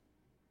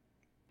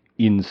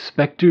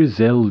Inspector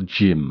Zell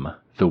Jim,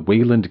 the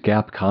Wayland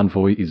Gap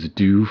convoy is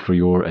due for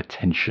your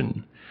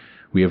attention.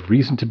 We have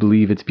reason to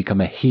believe it's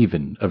become a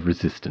haven of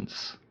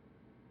resistance.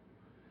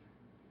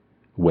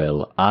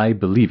 Well, I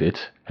believe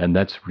it, and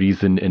that's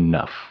reason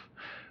enough.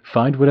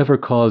 Find whatever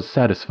cause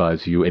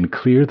satisfies you and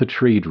clear the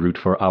trade route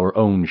for our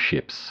own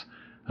ships.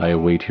 I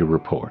await your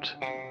report.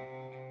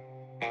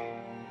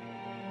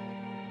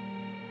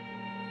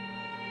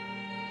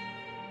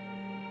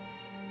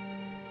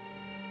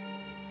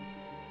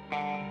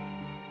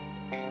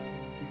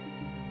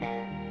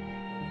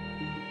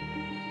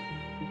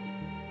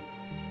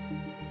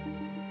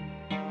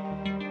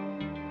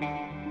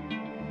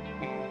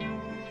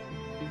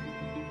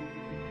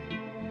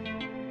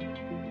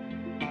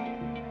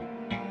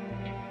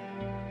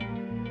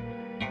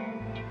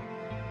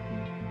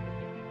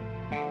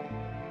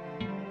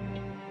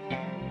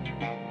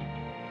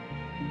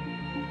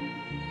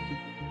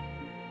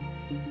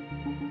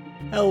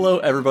 Hello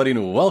everybody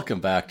and welcome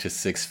back to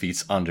 6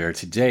 Feet Under.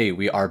 Today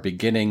we are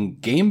beginning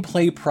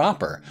gameplay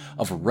proper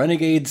of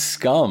Renegade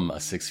SCUM, a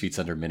 6 Feet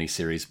Under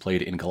miniseries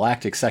played in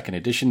Galactic 2nd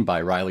Edition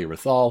by Riley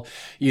Rathal,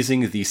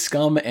 using the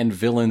Scum and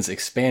Villains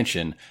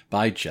expansion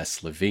by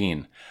Jess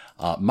Levine.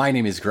 My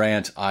name is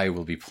Grant. I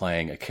will be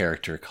playing a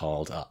character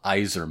called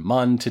Iser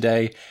Munn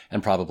today,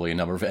 and probably a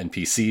number of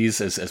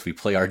NPCs as we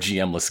play our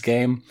GM-less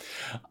game.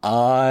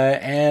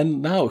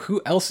 And now,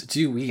 who else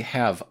do we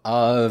have?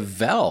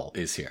 Vel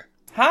is here.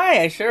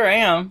 Hi, I sure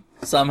am.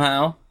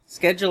 Somehow.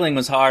 Scheduling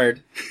was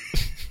hard.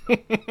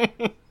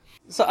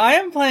 So I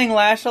am playing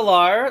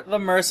Lashalar, the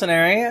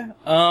mercenary.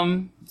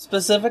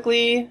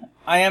 Specifically,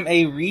 I am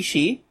a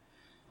Rishi,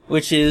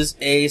 which is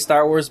a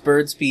Star Wars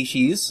bird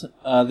species.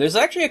 There's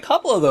actually a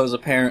couple of those,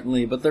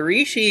 apparently, but the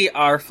Rishi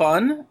are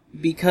fun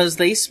because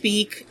they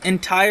speak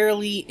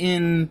entirely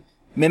in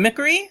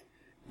mimicry.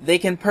 They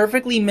can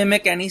perfectly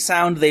mimic any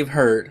sound they've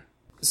heard.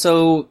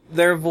 So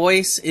their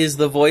voice is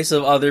the voice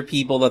of other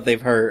people that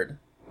they've heard,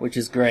 which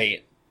is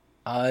great.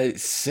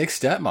 Six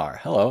Detmar,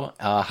 hello.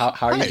 How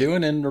are you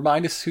doing? And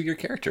remind us who your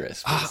character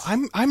is.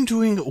 I'm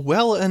doing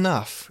well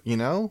enough. You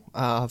know,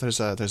 there's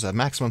a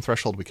maximum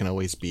threshold we can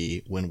always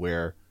be when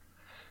we're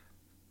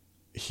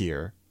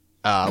here,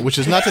 which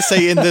is not to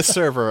say in this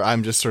server.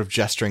 I'm just sort of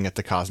gesturing at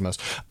the cosmos.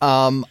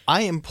 I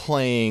am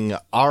playing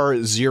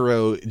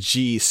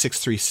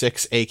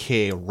R0G636,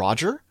 aka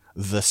Roger,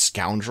 the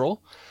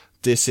Scoundrel.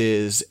 This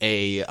is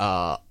a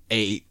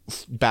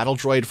battle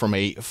droid from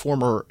a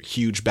former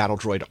huge battle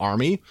droid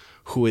army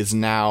who is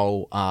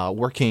now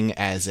working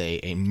as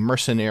a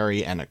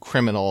mercenary and a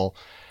criminal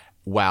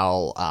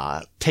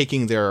while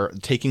taking their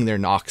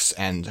knocks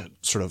and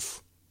sort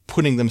of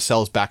putting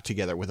themselves back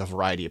together with a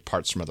variety of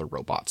parts from other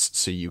robots.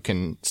 So you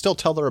can still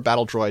tell they're a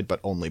battle droid, but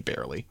only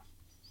barely.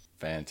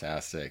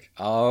 Fantastic.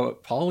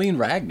 Pauline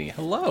Ragney,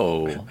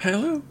 hello.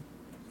 Hello.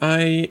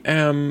 I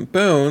am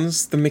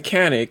Bones, the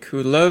mechanic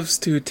who loves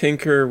to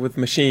tinker with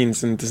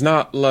machines and does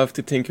not love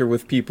to tinker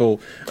with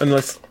people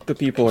unless the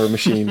people are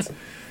machines.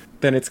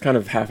 Then it's kind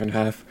of half and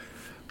half.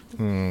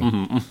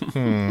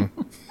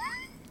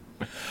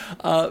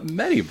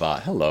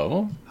 Medibot,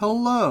 hello.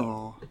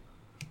 Hello.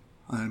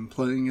 I'm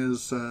playing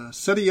as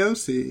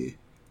Sediosi,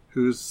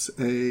 who's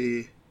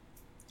a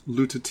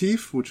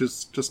Lutatif, which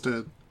is just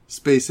a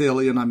space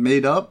alien I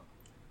made up.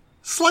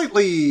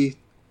 Slightly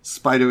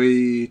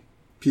spidery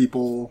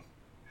people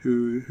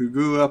who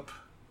grew up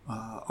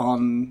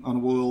on a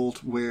world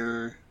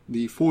where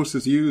the Force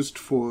is used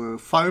for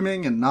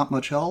farming and not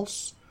much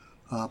else,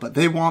 but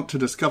they want to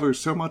discover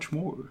so much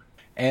more.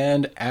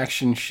 And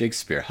Action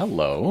Shakespeare,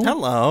 hello.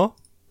 Hello.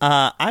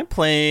 I'm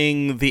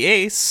playing the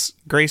Ace,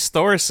 Grace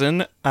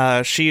Thorson.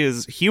 She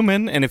is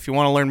human, and if you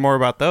want to learn more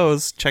about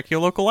those, check your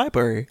local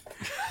library.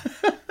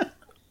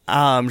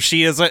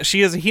 She is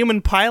a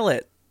human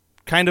pilot,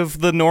 kind of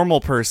the normal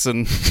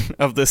person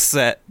of this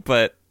set,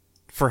 but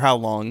for how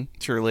long,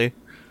 truly?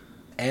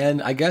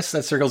 And I guess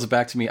that circles it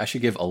back to me. I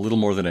should give a little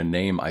more than a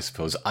name, I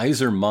suppose.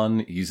 Iser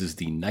Munn uses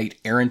the Knight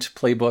Errant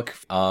playbook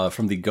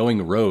from the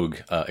Going Rogue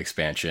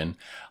expansion,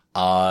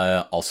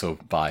 also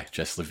by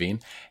Jess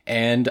Levine.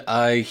 And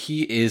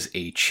he is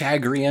a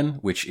Chagrian,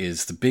 which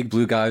is the big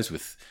blue guys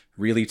with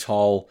really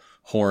tall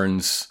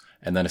horns,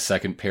 and then a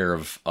second pair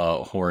of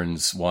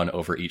horns, one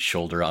over each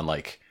shoulder on,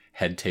 like,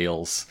 head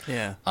tails.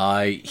 Yeah.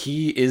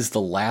 He is the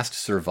last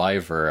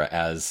survivor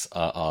as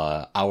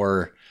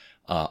our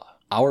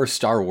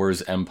Star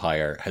Wars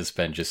empire has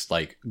been just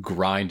like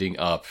grinding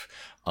up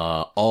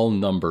all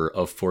number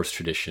of Force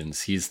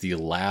traditions. He's the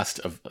last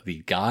of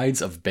the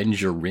guides of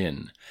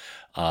Benjarin,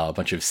 a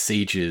bunch of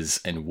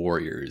sages and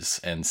warriors.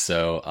 And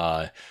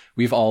so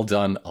we've all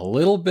done a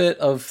little bit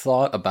of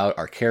thought about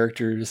our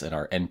characters and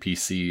our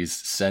NPCs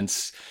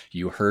since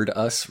you heard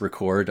us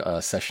record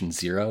session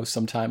 0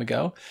 some time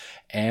ago.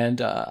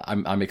 And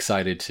I'm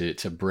excited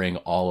to bring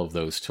all of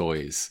those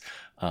toys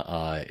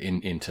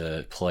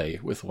into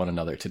play with one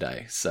another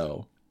today.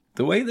 So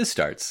the way this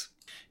starts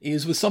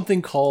is with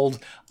something called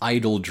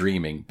idle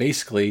dreaming.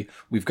 Basically,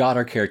 we've got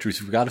our characters,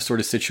 we've got a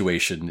sort of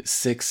situation.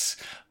 6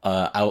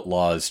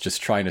 outlaws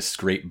just trying to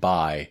scrape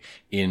by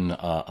in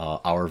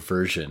our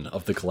version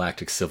of the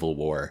Galactic Civil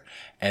War.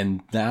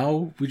 And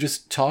now we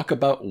just talk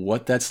about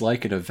what that's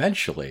like, and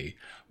eventually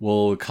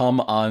we'll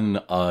come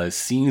on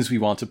scenes we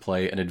want to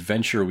play, an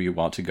adventure we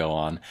want to go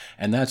on,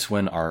 and that's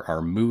when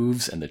our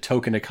moves and the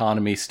token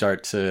economy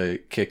start to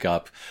kick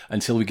up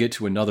until we get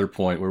to another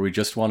point where we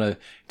just want to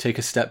take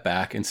a step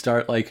back and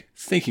start like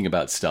thinking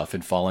about stuff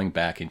and falling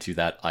back into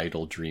that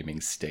idle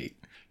dreaming state.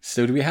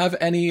 So do we have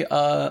any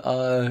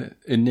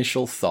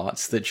initial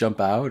thoughts that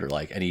jump out, or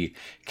like any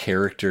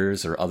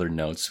characters or other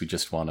notes we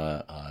just want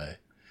to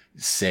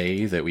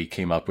say that we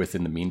came up with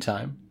in the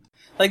meantime?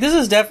 Like, this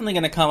is definitely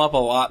going to come up a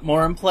lot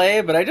more in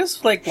play, but I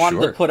just like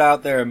wanted to put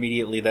out there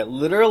immediately that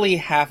literally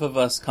half of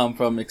us come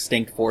from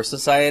extinct force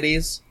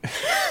societies.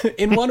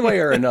 In one way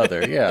or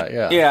another,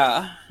 yeah.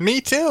 Yeah. Me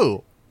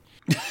too.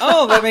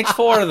 Oh, that makes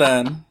 4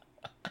 then.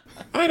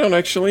 I don't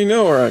actually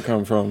know where I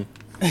come from.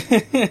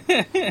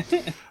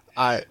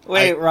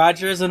 Wait,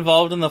 Roger's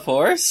involved in the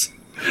Force?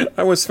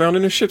 I was found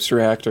in a ship's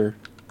reactor.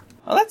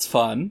 Oh, that's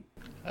fun.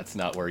 That's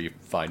not where you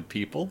find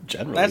people,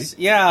 generally.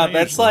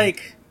 That's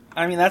like...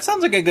 I mean, that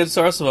sounds like a good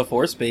source of a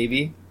Force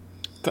baby.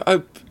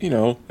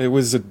 It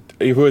was a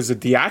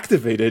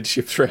deactivated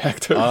ship's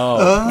reactor.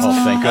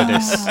 Oh, thank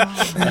goodness.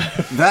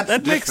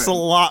 That makes a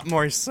lot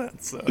more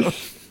sense, though.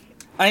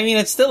 I mean,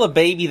 it's still a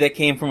baby that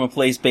came from a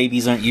place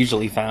babies aren't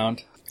usually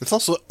found. It's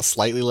also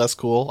slightly less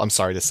cool. I'm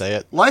sorry to say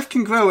it. Life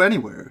can grow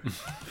anywhere.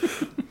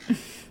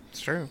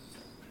 It's true.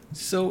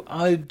 So,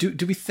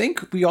 do we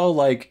think we all,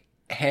 like,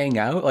 hang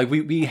out? Like,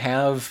 we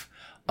have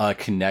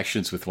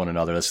connections with one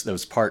another. That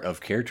was part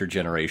of character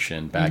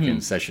generation back in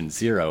session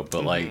 0,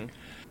 but, like,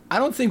 I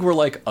don't think we're,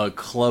 like, a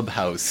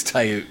clubhouse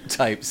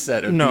type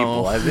set of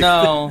people. I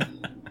think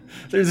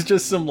there's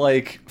just some,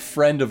 like,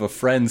 friend of a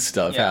friend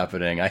stuff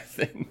happening, I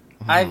think.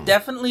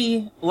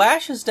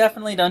 Lash has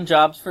definitely done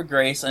jobs for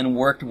Grace and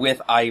worked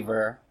with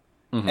Ivor.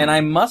 And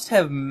I must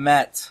have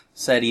met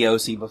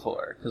Sediosi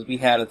before, because we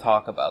had a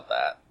talk about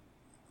that.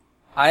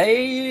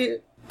 I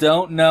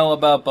don't know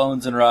about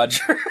Bones and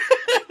Roger.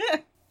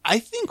 I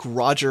think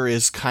Roger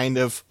is kind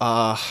of,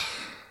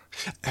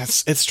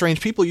 it's strange.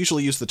 People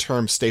usually use the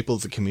term staple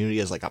of the community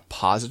as like a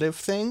positive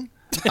thing.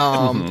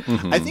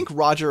 I think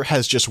Roger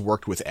has just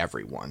worked with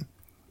everyone.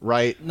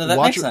 Right? No, that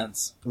makes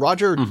sense.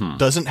 Roger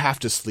doesn't have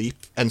to sleep,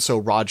 and so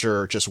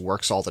Roger just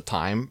works all the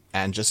time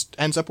and just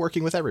ends up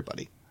working with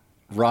everybody.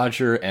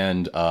 Roger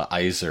and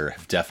Iser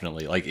have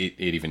definitely, like, it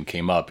even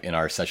came up in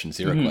our session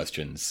 0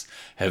 questions,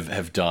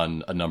 have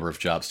done a number of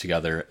jobs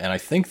together, and I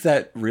think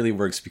that really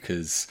works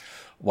because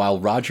while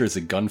Roger is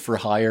a gun for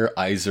hire,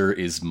 Iser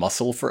is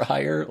muscle for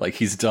hire. Like,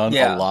 he's done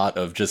a lot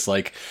of just,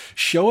 like,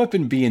 show up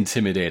and be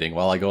intimidating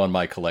while I go on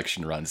my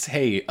collection runs.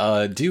 Hey,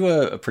 do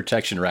a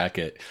protection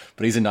racket.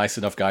 But he's a nice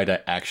enough guy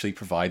to actually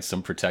provide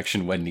some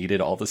protection when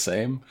needed all the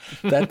same.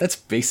 That's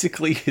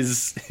basically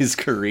his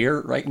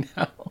career right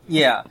now.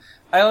 Yeah.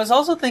 I was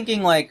also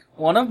thinking, like,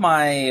 one of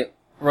my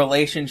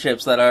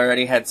relationships that I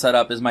already had set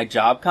up is my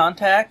job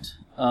contact,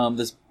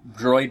 this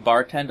droid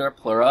bartender,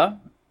 Plura.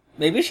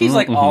 Maybe she's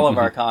like all of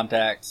our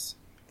contacts.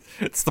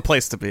 It's the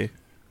place to be.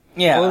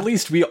 Yeah. Well, at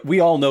least we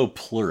all know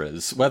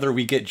Pluras. Whether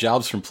we get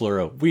jobs from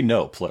Plura, we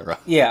know Plura.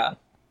 Yeah.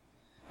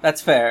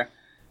 That's fair.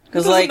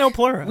 Because, like, know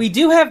Plura? We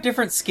do have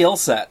different skill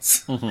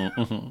sets.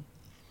 I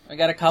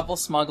got a couple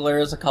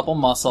smugglers, a couple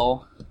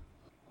muscle,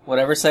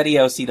 whatever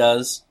Sediosi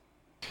does.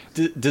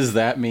 Does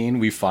that mean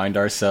we find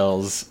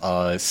ourselves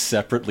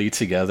separately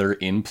together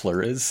in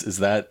Pluras? Is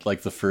that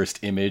like the first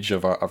image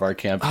of our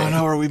campaign? Oh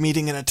no, are we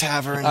meeting in a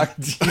tavern?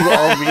 Do you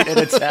all meet in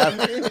a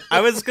tavern? I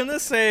was gonna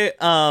say,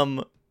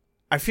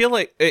 I feel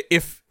like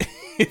if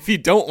you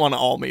don't want to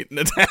all meet in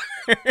a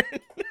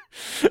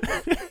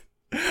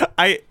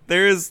tavern,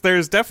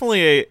 there's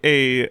definitely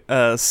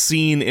a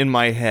scene in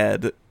my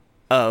head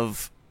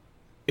of,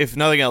 if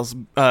nothing else,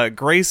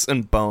 Grace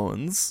and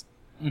Bones.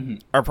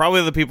 Are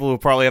probably the people who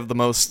probably have the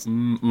most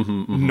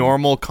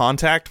normal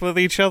contact with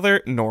each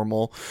other.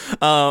 Normal.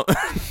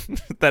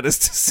 That is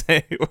to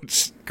say,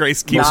 which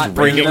Grace keeps not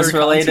bringing... Not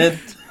related.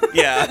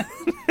 Yeah.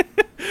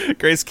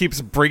 Grace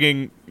keeps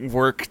bringing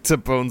work to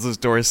Bones'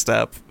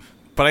 doorstep.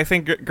 But I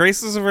think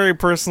Grace is a very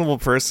personable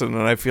person,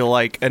 and I feel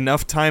like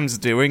enough times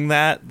doing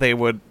that, they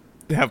would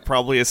have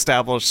probably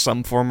established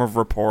some form of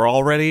rapport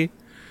already.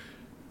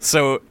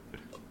 So...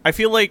 I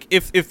feel like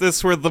if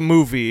this were the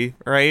movie,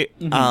 right,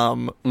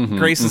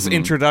 Grace's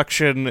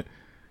introduction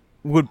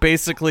would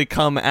basically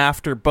come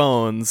after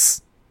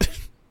Bones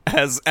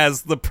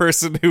as the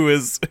person who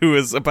is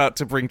about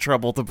to bring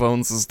trouble to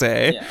Bones'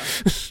 day.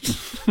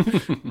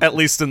 Yeah. At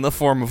least in the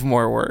form of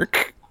more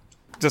work.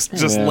 Just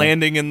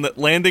landing in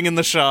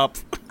the shop.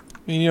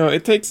 You know,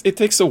 it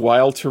takes a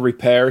while to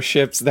repair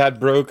ships that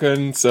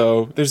broken,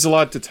 so there's a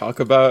lot to talk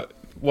about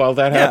while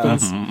that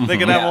happens. They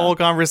can have a whole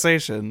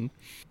conversation.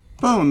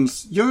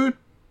 Bones, your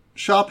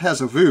shop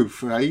has a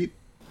roof, right?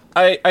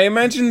 I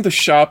imagine the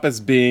shop as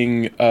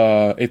being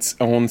its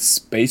own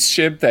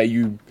spaceship that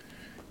you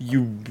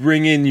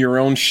bring in your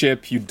own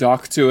ship, you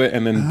dock to it,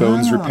 and then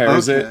Bones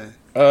repairs it.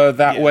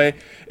 that way.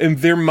 And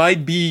there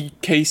might be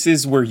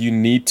cases where you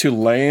need to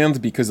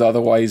land because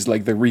otherwise,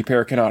 like, the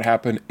repair cannot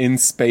happen in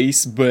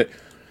space, but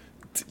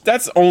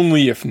that's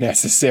only if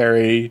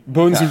necessary.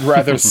 Bones would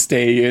rather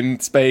stay in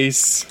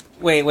space.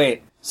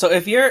 Wait. So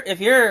if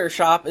your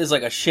shop is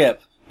like a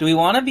ship, do we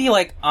want to be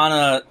like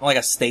on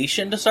a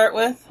station to start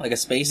with, like a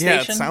space Yeah,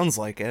 station? it sounds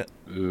like it.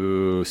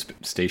 Ooh,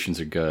 stations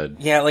are good.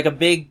 Yeah, like a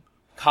big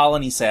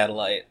colony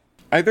satellite.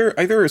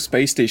 Either a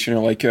space station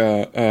or like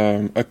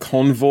a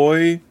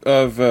convoy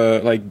of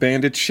like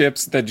bandit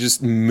ships that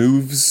just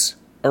moves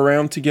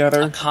around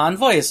together. A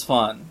convoy is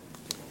fun.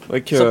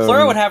 Like So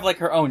Plura would have like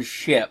her own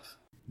ship.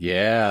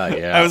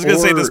 Yeah. I was going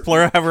to say, does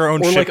Plura have her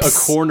own or ships? like a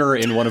corner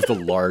in one of the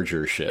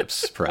larger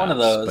ships, perhaps. One of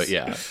those. But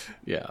yeah.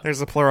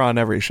 There's a Plura on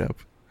every ship.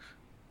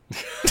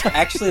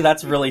 Actually,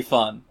 that's really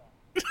fun.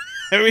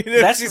 I mean,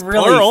 That's she's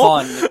really plural.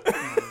 fun.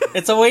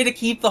 It's a way to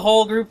keep the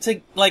whole group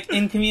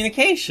in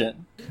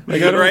communication.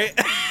 Like, I don't- Right?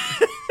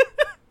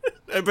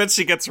 I bet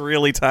she gets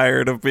really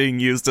tired of being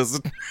used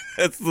as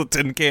the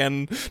tin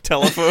can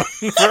telephone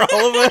for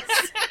all of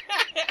us.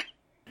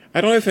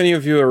 I don't know if any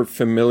of you are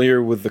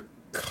familiar with the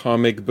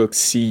comic book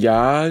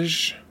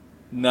Sillage.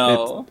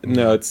 No,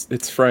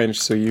 It's French,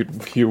 so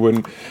you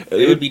wouldn't.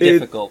 it would be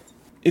difficult.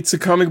 It's a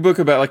comic book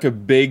about like a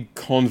big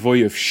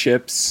convoy of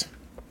ships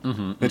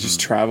that just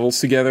travels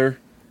together,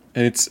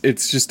 and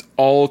it's just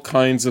all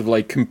kinds of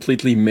like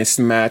completely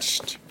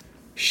mismatched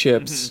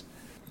ships,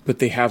 but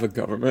they have a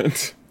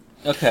government.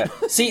 Okay.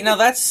 See, now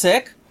that's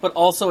sick, but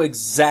also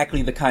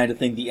exactly the kind of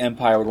thing the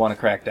Empire would want to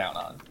crack down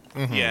on.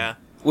 Yeah.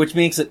 Which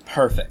makes it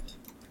perfect.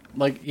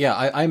 Like, yeah,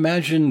 I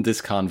imagine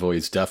this convoy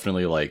is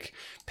definitely like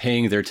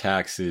paying their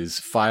taxes,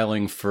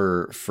 filing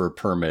for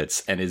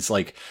permits, and is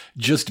like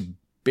just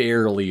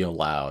barely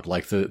allowed.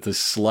 Like the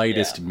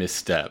slightest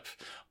misstep,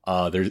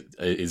 there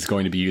is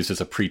going to be used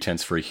as a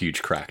pretense for a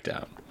huge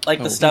crackdown.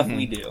 Like the stuff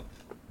we do.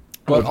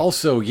 But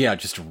also, yeah,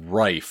 just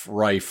rife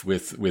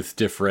with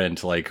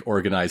different like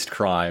organized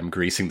crime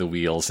greasing the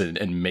wheels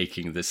and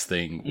making this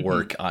thing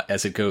work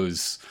as it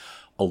goes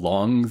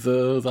along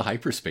the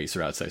hyperspace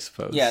routes, I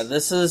suppose. Yeah,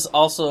 this is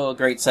also a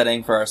great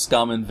setting for our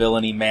scum and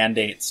villainy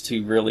mandates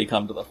to really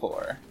come to the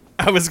fore.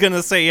 I was going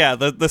to say, yeah,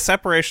 the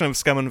separation of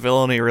scum and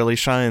villainy really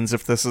shines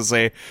if this is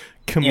a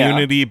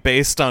community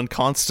based on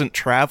constant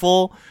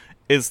travel,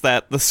 is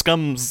that the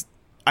scum's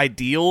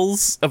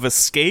ideals of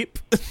escape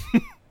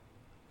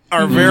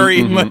are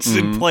very much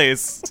in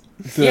place.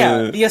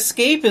 The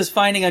escape is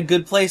finding a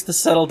good place to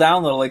settle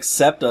down that'll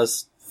accept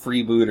us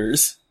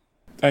freebooters.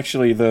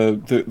 Actually,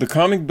 the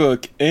comic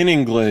book in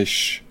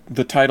English,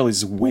 the title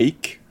is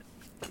Wake.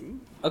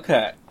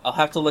 Okay, I'll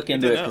have to look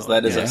into it because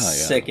that is a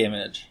sick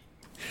image.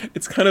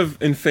 It's kind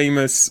of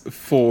infamous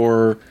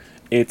for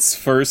its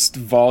first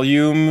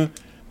volume.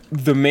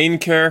 The main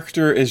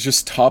character is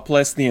just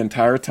topless the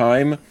entire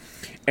time.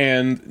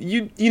 And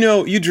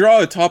you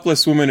draw a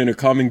topless woman in a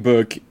comic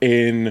book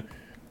in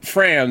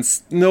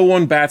France, no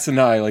one bats an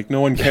eye, like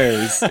no one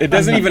cares. It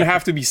doesn't even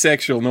have to be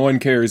sexual, no one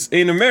cares.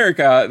 In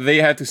America, they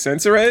had to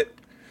censor it.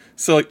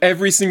 So like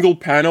every single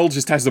panel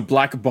just has a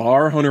black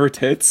bar on her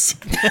tits.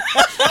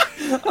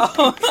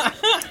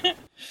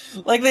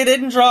 Like they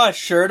didn't draw a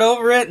shirt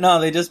over it? No,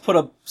 they just put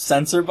a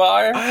censor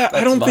bar?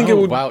 I don't think it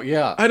would. Wow,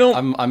 yeah.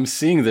 I'm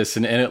seeing this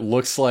and it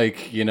looks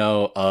like,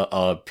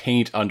 a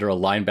paint under a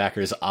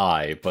linebacker's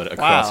eye, but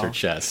across her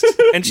chest.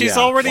 And she's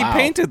already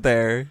painted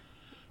there.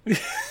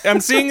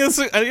 I'm seeing this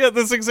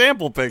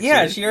example picture.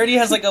 Yeah, she already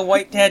has like a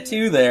white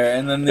tattoo there,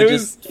 and then they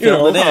just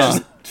fill it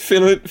in.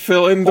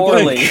 Fill in the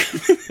Poorly.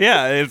 blank.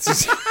 Yeah, it's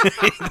just,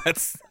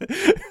 that's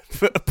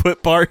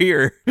put bar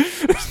here.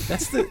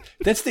 That's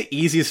the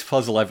easiest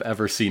puzzle I've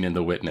ever seen in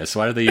The Witness.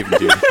 Why do they even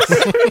do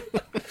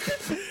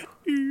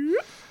this?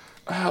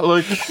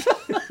 Look,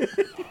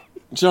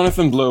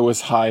 Jonathan Blow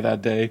was high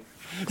that day.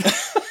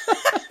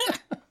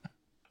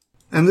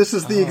 And this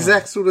is the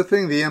exact sort of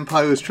thing the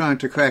Empire was trying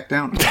to crack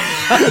down on.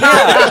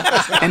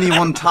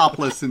 Anyone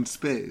topless in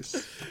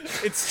space.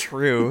 It's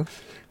true.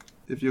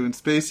 If you're in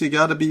space, you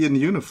gotta be in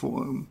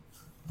uniform.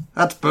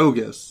 That's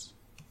bogus.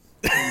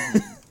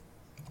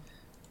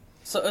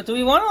 So, do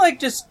we want to,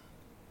 just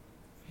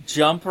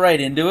jump right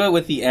into it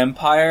with the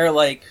Empire,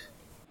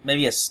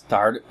 maybe a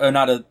Star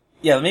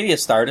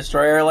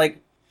Destroyer,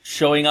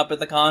 showing up at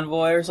the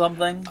convoy or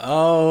something?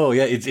 Oh,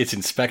 yeah, it's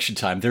inspection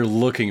time. They're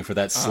looking for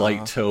that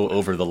slight toe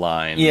over the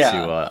line.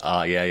 Yeah.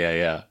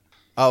 Yeah.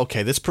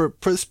 Okay, this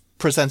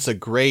presents a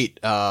great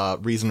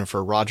reason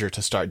for Roger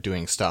to start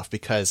doing stuff,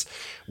 because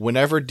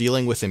whenever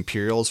dealing with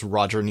Imperials,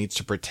 Roger needs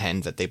to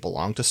pretend that they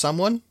belong to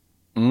someone.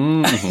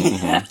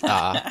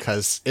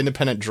 Because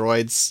independent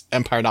droids,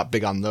 Empire not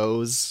big on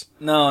those.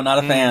 No,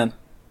 not a fan.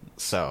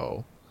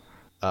 So,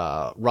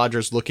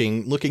 Roger's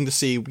looking to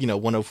see,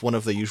 one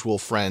of the usual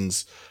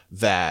friends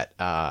that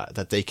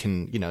they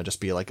can,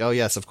 just be like, oh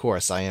yes, of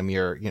course, I am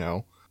your,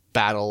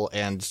 battle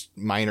and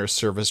minor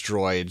service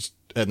droid,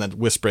 and then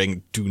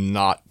whispering, do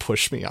not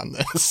push me on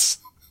this.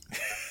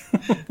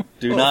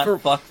 Do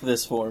not fuck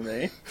this for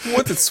me.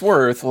 What it's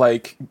worth,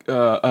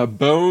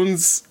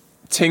 Bones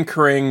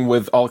tinkering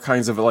with all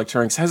kinds of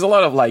electronics, has a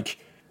lot of like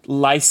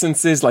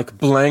licenses, like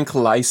blank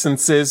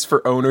licenses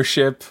for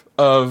ownership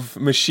of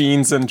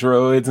machines and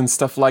droids and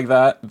stuff like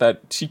that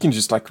she can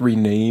just like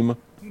rename.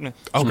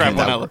 I'll grab one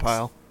that out of the works.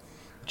 pile.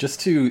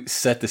 Just to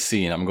set the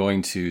scene, I'm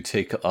going to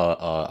take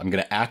I'm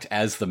going to act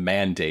as the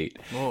mandate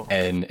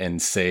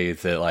and say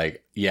that,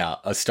 like, yeah,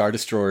 a Star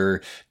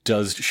Destroyer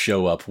does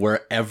show up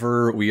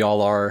wherever we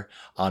all are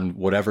on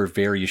whatever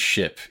various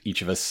ship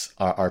each of us,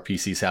 our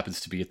PCs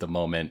happens to be at the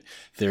moment.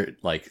 They're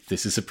like,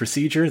 this is a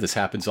procedure. This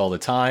happens all the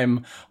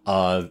time.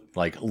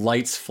 Like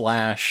lights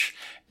flash,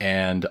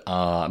 and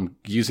I'm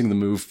using the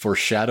move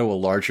foreshadow a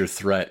larger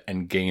threat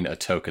and gain a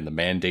token. The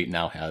mandate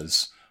now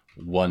has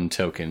one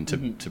token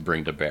to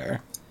bring to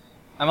bear.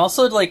 I'm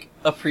also, like,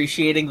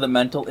 appreciating the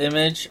mental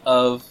image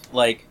of,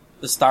 like,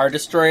 the Star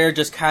Destroyer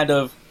just kind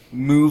of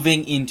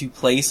moving into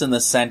place in the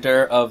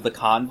center of the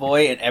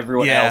convoy, and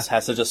everyone else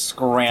has to just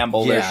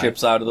scramble their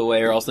ships out of the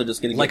way, or else they're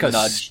just going to like get a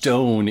nudged.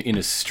 Stone in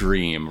a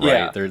stream, right?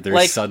 Yeah. There's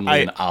Like,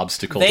 suddenly an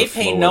obstacle They to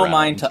flow pay no around.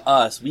 mind to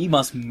us. We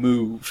must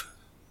move.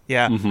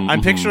 Yeah,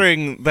 I'm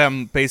picturing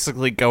them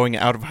basically going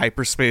out of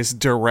hyperspace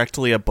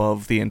directly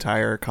above the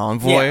entire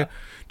convoy,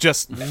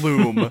 just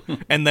loom,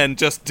 and then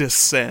just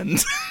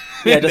descend.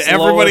 Yeah, just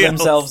Everybody lower else.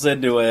 themselves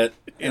into it,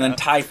 and then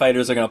TIE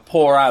fighters are going to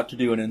pour out to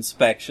do an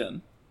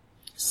inspection.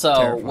 So,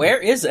 Terrifying. where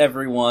is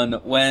everyone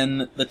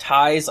when the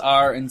TIEs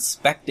are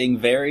inspecting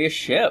various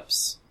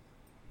ships?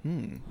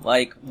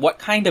 Like, what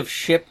kind of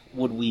ship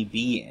would we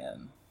be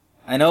in?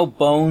 I know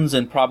Bones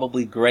and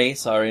probably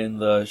Grace are in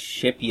the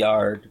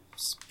shipyard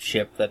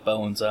ship that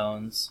Bones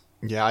owns.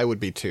 Yeah, I would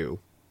be too,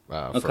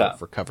 Okay.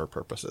 for cover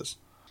purposes.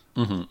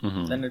 Then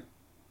it'd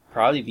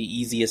probably be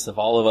easiest if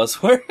all of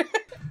us were.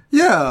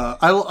 Yeah,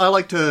 I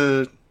like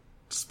to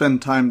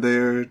spend time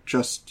there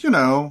just,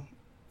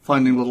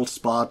 finding little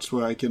spots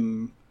where I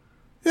can,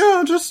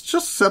 just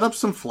set up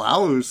some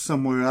flowers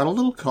somewhere, add a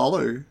little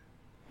color.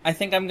 I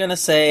think I'm gonna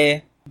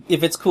say,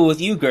 if it's cool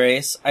with you,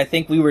 Grace, I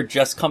think we were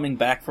just coming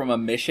back from a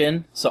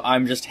mission, so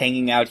I'm just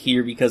hanging out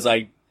here because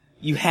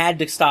you had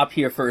to stop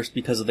here first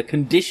because of the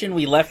condition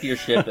we left your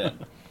ship in.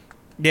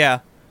 Yeah.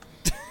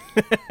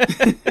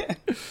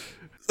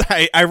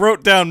 I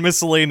wrote down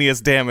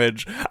miscellaneous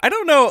damage. I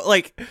don't know,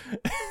 like,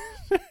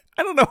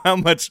 I don't know how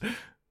much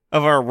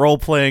of our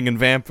role-playing and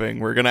vamping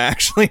we're gonna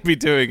actually be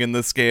doing in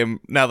this game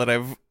now that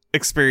I've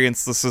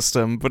experienced the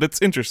system, but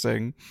it's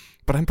interesting.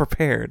 But I'm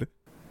prepared.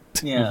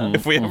 Yeah.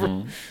 If we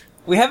ever...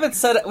 We haven't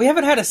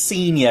had a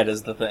scene yet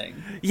is the thing.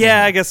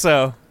 Yeah, I guess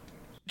so.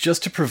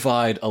 Just to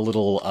provide a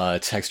little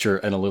texture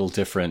and a little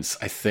difference,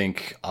 I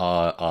think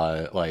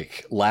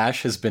like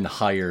Lash has been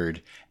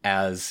hired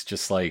as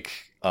just like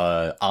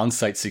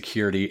on-site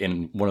security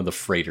in one of the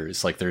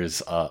freighters. Like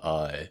there's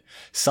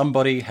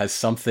somebody has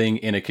something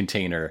in a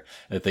container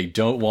that they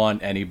don't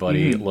want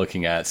anybody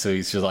looking at. So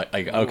he's just like,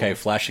 okay,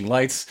 flashing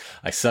lights.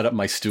 I set up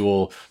my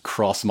stool,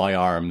 cross my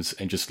arms,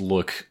 and just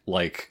look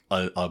like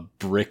a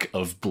brick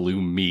of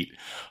blue meat.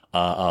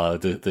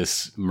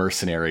 This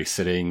mercenary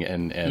sitting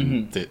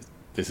and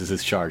this is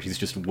his charge. He's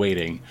just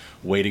waiting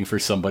for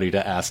somebody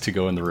to ask to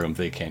go in the room.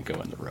 They can't go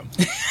in the room.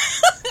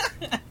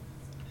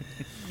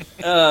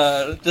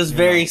 Just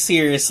very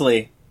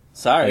seriously.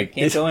 Sorry, Like,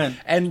 can't go in.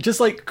 And just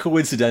like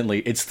coincidentally,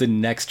 it's the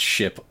next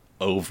ship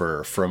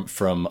over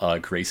from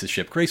Grace's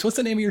ship. Grace, what's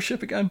the name of your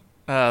ship again?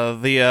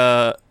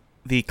 The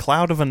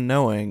Cloud of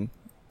Unknowing.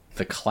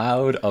 The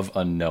Cloud of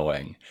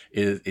Unknowing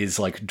is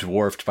like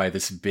dwarfed by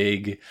this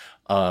big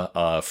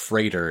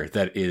freighter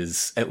that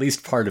is, at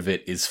least part of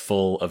it is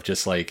full of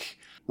just like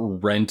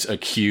rent a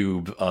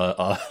cube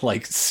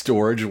like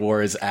Storage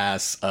Wars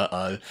ass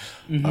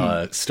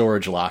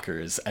storage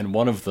lockers, and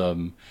one of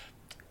them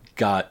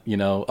got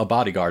a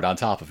bodyguard on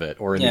top of it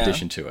or in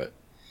addition to it.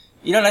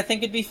 You know what I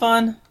think would be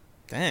fun?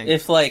 Dang.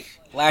 If, like,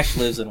 Lash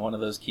lives in one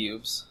of those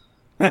cubes.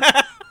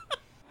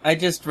 I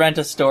just rent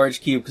a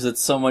storage cube because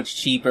it's so much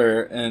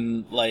cheaper,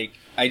 and, like,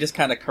 I just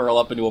kind of curl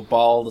up into a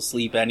ball to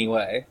sleep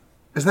anyway.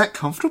 Is that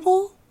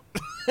comfortable?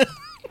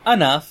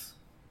 Enough.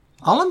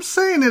 All I'm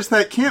saying is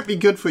that can't be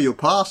good for your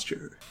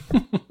posture.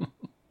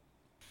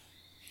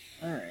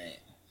 Alright.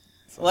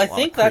 Well, I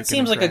think that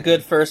seems like a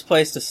good first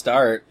place to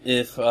start.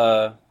 If,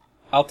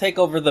 I'll take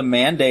over the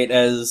mandate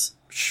as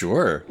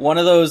Sure. one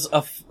of those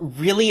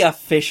really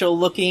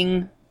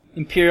official-looking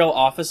Imperial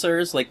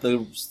officers, like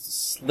the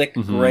slick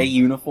gray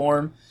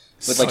uniform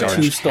with like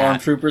Orange two hat.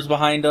 stormtroopers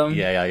behind him,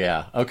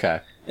 Yeah.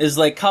 Okay. is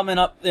like coming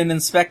up and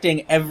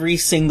inspecting every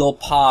single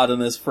pod in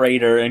this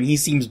freighter, and he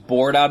seems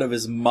bored out of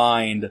his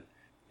mind,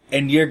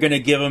 and you're gonna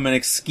give him an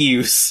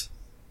excuse.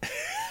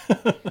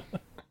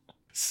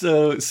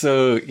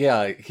 So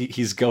yeah,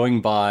 he's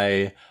going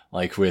by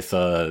like with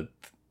a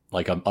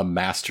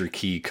master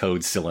key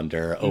code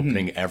cylinder,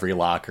 opening every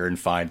locker and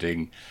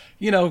finding,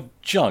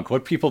 junk,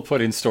 what people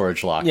put in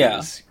storage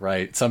lockers,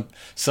 right?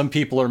 Some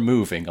people are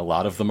moving, a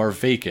lot of them are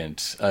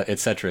vacant, et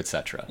cetera, et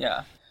cetera.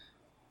 Yeah.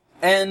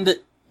 And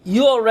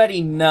you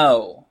already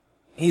know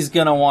he's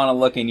gonna want to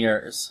look in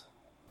yours.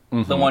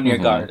 The one you're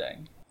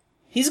guarding.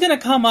 He's gonna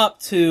come up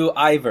to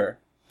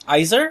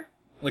Iser?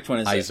 Which one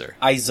is Iser. it?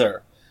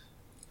 Iser.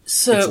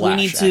 So It's we Lash,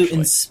 need to actually.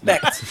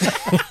 inspect.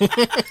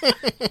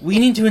 We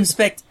need to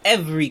inspect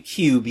every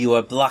cube you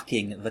are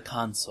blocking the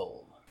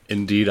console.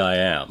 Indeed I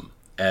am.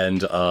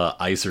 And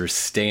Iser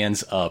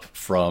stands up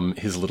from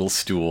his little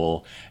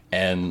stool,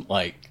 and,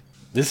 like,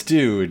 this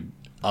dude,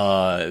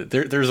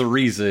 there's a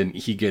reason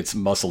he gets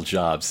muscle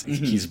jobs.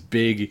 He's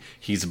big,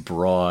 he's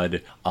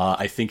broad,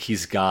 I think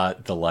he's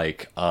got the,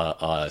 like,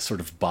 sort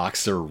of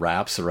boxer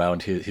wraps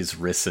around his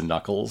wrists and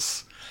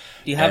knuckles.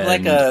 Do you have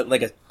like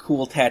a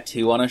cool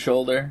tattoo on a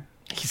shoulder?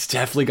 He's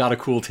definitely got a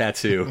cool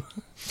tattoo.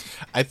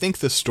 I think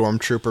the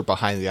stormtrooper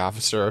behind the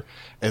officer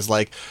is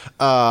like,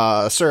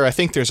 sir, I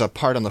think there's a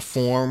part on the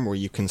form where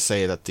you can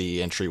say that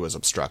the entry was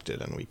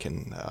obstructed, and we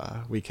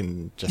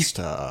can just.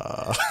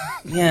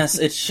 Yes,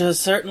 it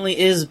certainly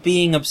is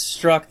being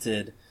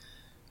obstructed.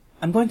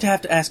 I'm going to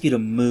have to ask you to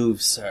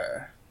move,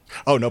 sir.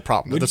 Oh, no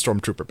problem. The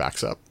stormtrooper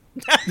backs up.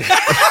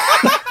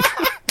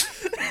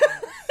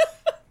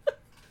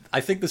 I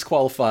think this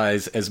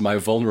qualifies as my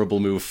vulnerable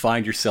move,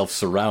 find yourself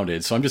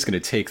surrounded, so I'm just going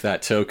to take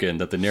that token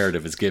that the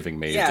narrative is giving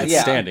me. It's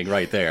standing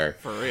right there.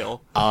 For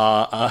real.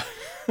 I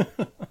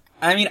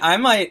mean, I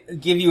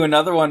might give you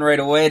another one right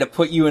away to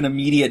put you in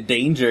immediate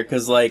danger,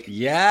 because, like,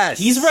 Yes!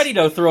 he's ready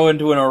to throw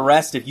into an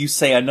arrest if you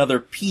say another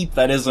peep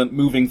that isn't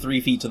moving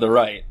 3 feet to the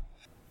right.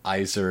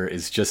 Iser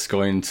is just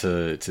going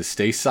to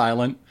stay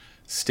silent,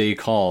 stay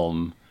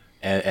calm,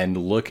 and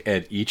look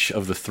at each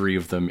of the three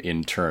of them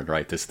in turn,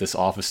 right? This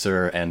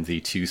officer and the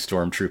two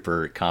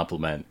stormtrooper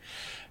compliment,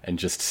 and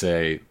just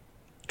say,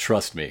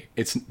 trust me,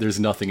 there's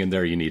nothing in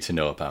there you need to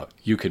know about.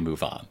 You can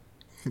move on.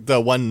 The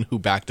one who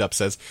backed up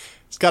says,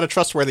 "It's got a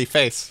trustworthy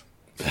face."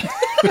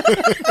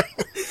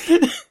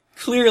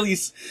 Clearly,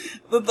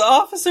 the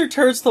officer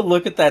turns to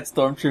look at that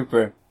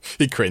stormtrooper,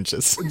 He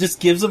cringes. just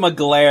gives him a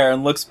glare,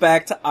 and looks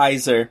back to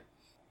Iser.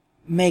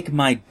 Make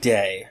my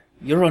day.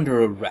 You're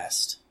under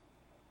arrest.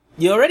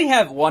 You already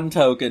have one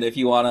token if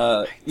you want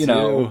to,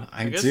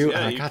 I do.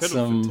 Yeah, I you got could've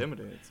some.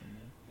 intimidated someone.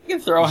 you can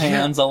throw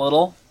hands a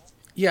little.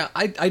 Yeah,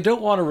 I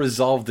don't want to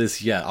resolve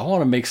this yet. I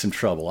want to make some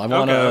trouble. I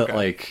want to, Okay.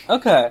 like...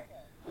 Okay.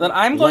 Then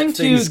I'm Let going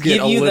to things get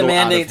give a you the little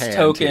out of mandate's hand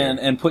token here.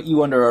 and put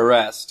you under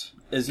arrest,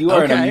 as you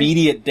are in Okay.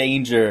 immediate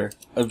danger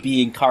of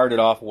being carted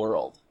off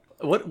world.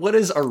 What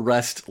does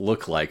arrest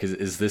look like?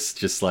 Is this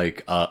just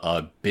like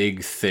a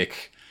big,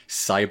 thick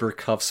cyber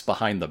cuffs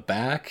behind the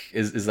back?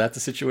 Is that the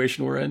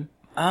situation we're in?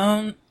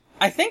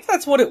 I think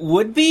that's what it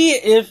would be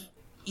if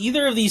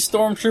either of these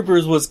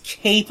stormtroopers was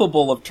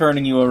capable of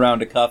turning you around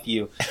to cuff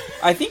you.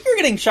 I think you're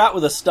getting shot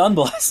with a stun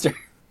blaster,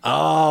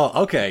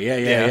 Oh, okay,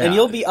 yeah. and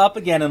you'll be up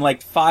again in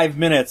like 5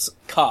 minutes,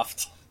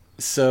 cuffed.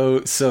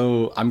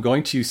 So I'm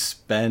going to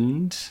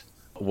spend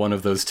one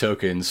of those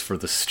tokens for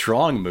the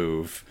strong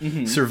move.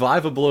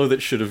 Survive a blow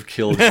that should have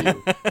killed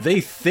you. They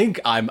think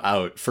I'm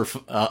out for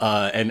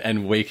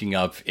and waking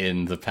up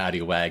in the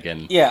paddy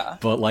wagon. Yeah.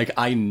 But like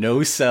I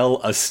no sell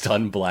a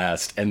stun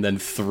blast and then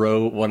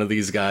throw one of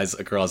these guys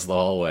across the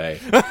hallway.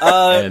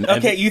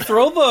 Okay, you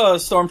throw the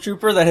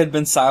stormtrooper that had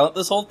been silent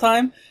this whole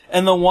time,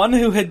 and the one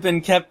who had been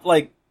kept,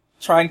 like,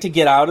 trying to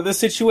get out of the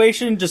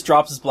situation just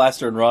drops his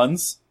blaster and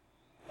runs.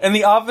 And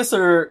the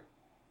officer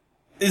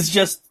is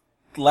just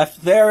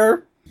left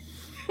there,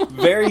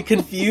 very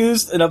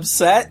confused and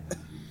upset.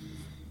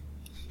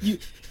 You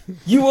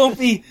won't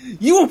be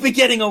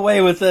getting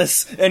away with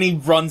this. And he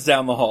runs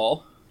down the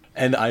hall.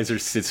 And Iser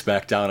sits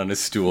back down on his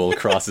stool,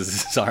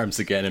 crosses his arms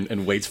again,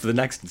 and waits for the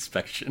next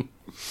inspection.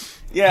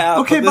 Yeah,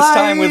 Okay, but this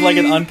time with like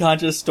an bye.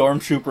 unconscious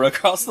stormtrooper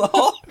across the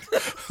hall.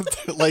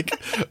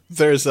 Like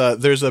there's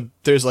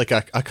like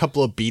a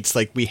couple of beats,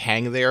 like we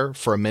hang there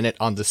for a minute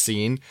on the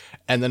scene,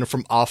 and then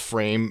from off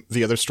frame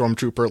the other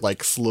stormtrooper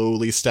like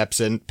slowly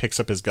steps in, picks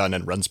up his gun,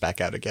 and runs back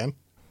out again.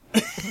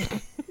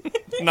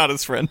 Not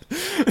his friend.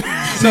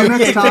 See you Yeah,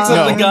 next he picks up the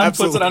time. gun, puts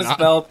it absolutely on his not.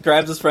 belt,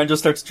 grabs his friend,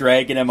 just starts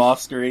dragging him off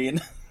screen.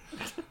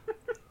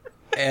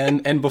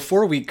 And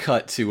before we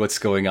cut to what's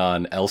going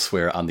on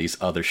elsewhere on these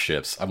other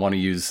ships, I want to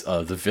use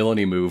the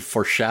villainy move,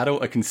 foreshadow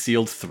a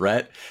concealed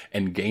threat,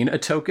 and gain a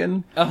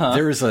token.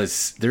 There's a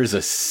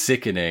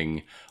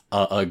sickening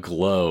a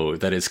glow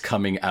that is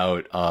coming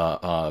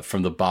out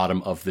from the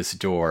bottom of this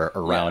door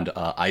around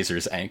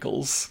Iser's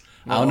ankles.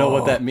 I don't know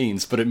what that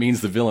means, but it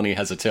means the villainy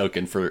has a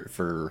token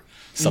for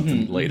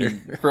something later.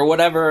 For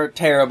whatever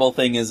terrible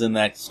thing is in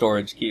that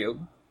storage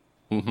cube.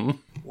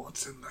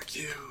 What's in the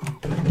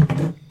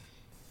cube?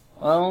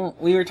 Well,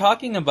 we were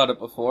talking about it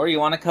before. You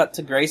want to cut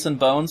to Grace and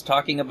Bones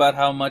talking about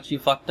how much you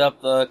fucked up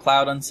the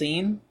Cloud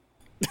Unseen?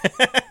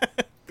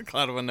 The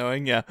Cloud of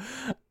Unknowing, yeah.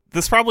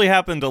 This probably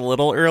happened a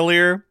little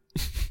earlier.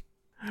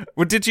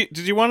 Did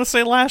you want to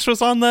say Lash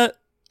was on that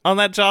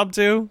job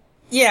too?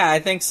 Yeah, I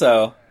think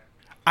so.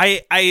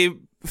 I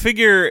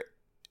figure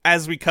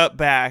as we cut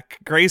back,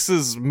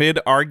 Grace's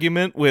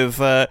mid-argument with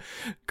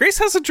Grace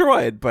has a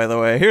droid, by the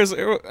way.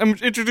 I'm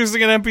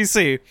introducing an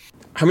NPC.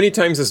 How many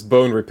times has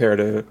Bone repaired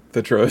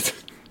the droid?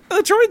 The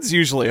droid's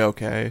usually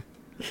okay.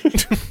 Your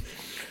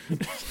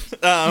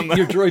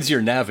droid's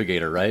your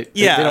navigator, right?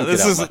 They Yeah, don't this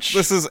get out is much.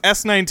 this is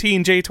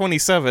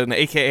S19J27,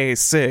 aka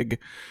Sig.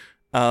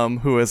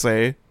 who is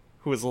a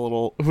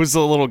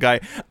little guy.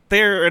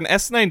 They're an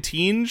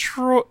S19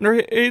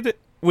 droid,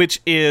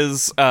 which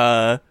is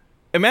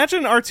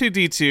imagine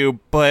R2D2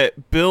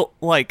 but built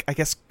like, I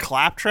guess,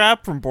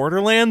 Claptrap from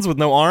Borderlands with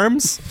no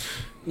arms.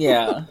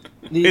 Yeah.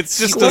 It's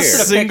just You a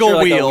posted single picture,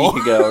 like, wheel. a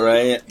week ago,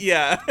 right?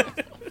 Yeah.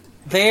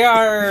 They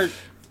are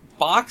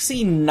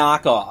boxy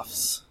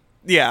knockoffs.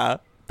 Yeah.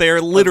 They are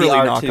literally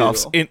R2.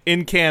 knockoffs.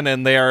 In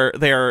canon, they are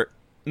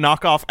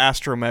knockoff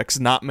astromechs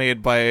not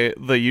made by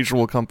the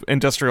usual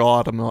industrial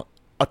automatons.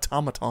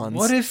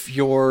 What if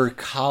your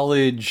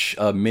college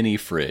mini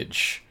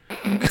fridge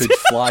could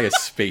fly a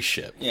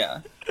spaceship?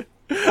 Yeah.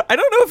 I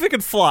don't know if it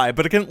can fly,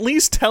 but it can at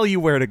least tell you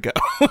where to go.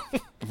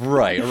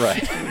 Right.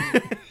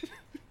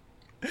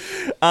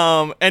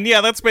 And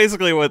yeah, that's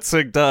basically what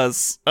SIG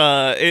does.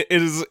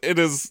 It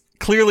is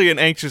clearly an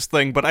anxious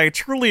thing, but I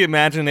truly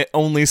imagine it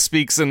only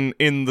speaks in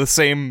the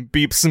same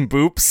beeps and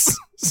boops.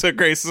 So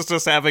Grace is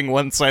just having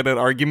one-sided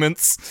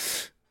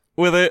arguments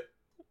with it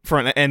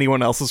from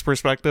anyone else's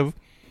perspective.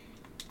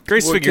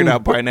 Grace figured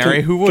out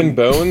binary. Who Can wouldn't?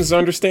 Bones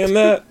understand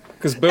that?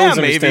 Because Bones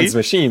maybe. understands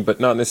machine, but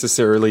not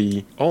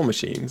necessarily all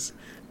machines.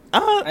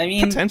 I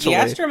mean, the potentially.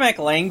 astromech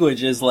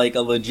language is like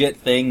a legit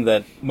thing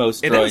that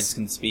most It droids is.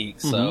 can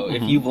speak, so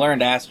if you've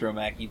learned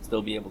astromech, you'd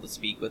still be able to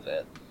speak with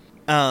it.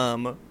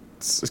 Can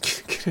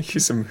I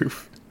use a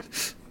move?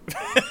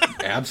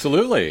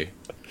 Absolutely.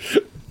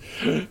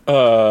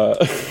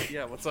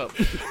 Yeah, what's up?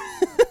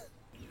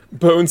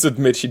 Bones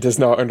admits she does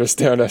not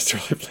understand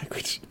astrolife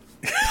language.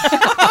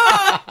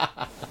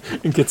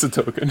 And gets a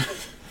token.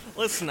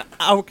 Listen,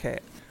 okay.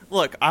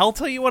 Look, I'll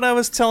tell you what I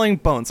was telling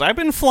Bones. I've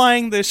been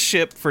flying this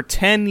ship for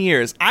 10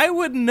 years. I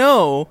would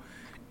know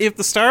if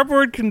the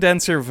starboard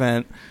condenser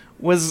vent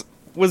was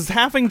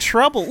having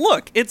trouble.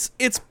 Look, it's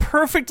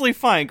perfectly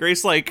fine.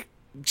 Grace, like,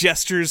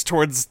 gestures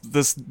towards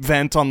this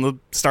vent on the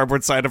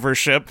starboard side of her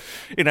ship.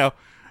 You know,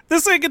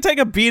 this thing could take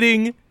a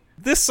beating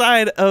this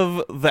side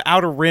of the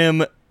outer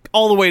rim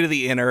all the way to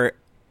the inner,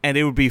 and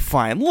it would be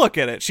fine. Look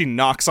at it. She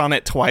knocks on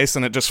it twice,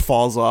 and it just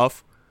falls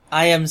off.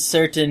 I am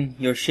certain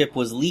your ship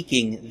was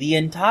leaking the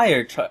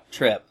entire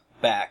trip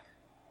back.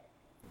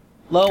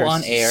 Low Grace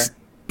on air.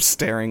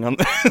 Staring at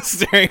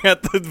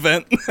the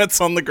vent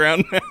that's on the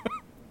ground now.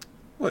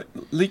 What?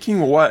 Leaking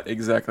what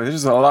exactly?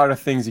 There's a lot of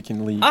things you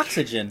can leak.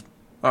 Oxygen.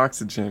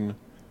 Oxygen.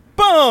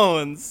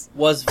 Bones!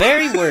 Was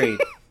very worried.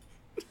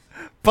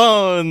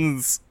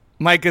 Bones!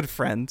 My good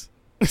friend.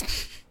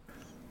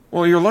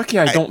 Well, you're lucky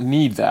I don't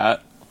need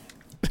that.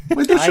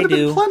 Wait, there I should have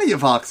do. been plenty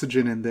of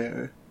oxygen in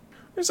there.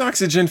 There's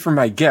oxygen for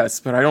my guests,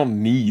 but I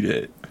don't need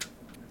it.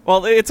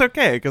 Well, it's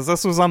okay, because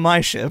this was on my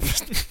ship.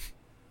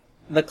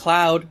 The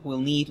cloud will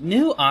need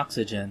new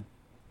oxygen.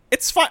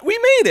 It's fine. We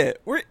made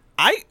it.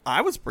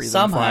 I was breathing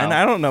Somehow. fine.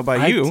 I don't know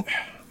about you.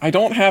 I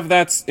don't have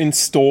that in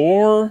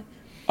store.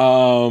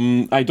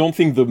 I don't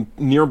think the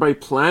nearby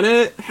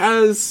planet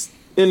has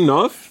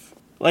enough.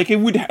 Like, it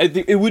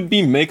would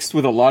be mixed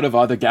with a lot of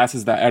other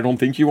gases that I don't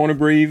think you want to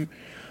breathe.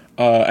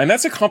 And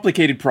that's a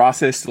complicated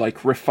process to,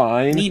 like,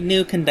 refine. Need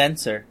new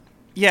condenser.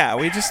 Yeah,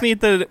 we just need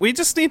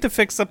to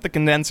fix up the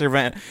condenser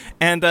vent,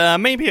 and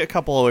maybe a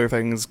couple other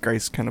things.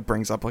 Grace kind of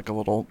brings up like a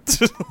little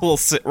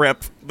sit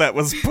rep that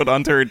was put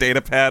onto her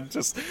data pad,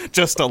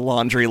 just a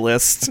laundry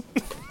list.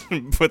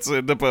 Puts it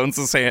into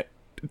Bones'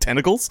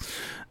 tentacles.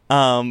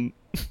 Well,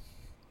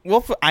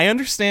 I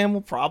understand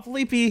we'll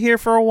probably be here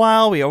for a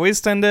while. We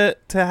always tend to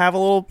have a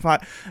little.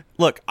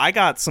 Look, I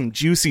got some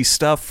juicy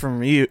stuff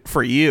for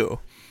you.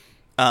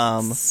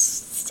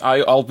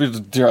 I'll be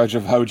the judge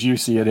of how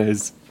juicy it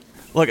is.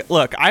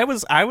 Look, I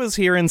was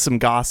hearing some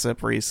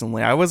gossip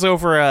recently. I was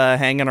over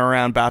hanging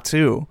around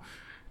Batu,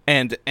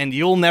 and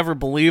you'll never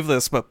believe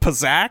this, but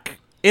Pazak,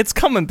 it's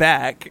coming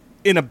back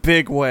in a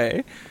big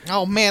way.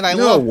 Oh man, I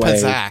No love way.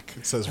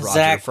 Pazak, says Roger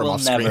Zach from will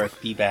off screen. never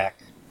be back.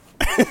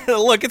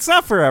 Look, it's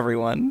not for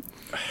everyone,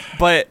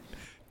 but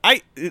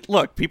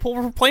people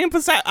were playing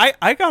Pazak.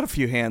 I got a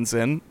few hands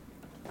in.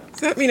 Does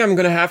that mean I'm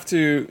gonna have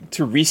to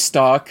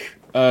restock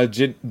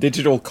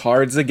digital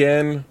cards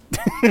again?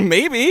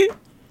 Maybe.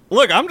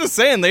 Look, I'm just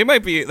saying they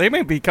might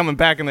be coming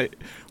back in a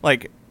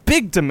like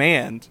big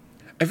demand.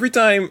 Every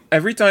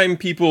time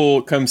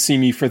people come see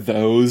me for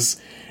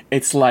those,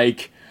 it's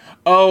like,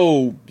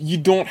 oh, you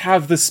don't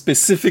have the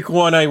specific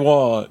one I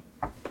want.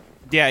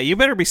 Yeah, you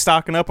better be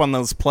stocking up on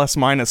those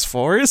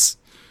 ±4s.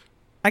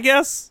 I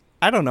guess.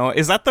 I don't know.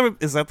 Is that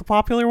the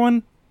popular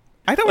one?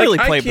 I don't really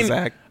play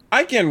Bazak.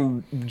 I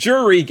can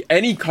jury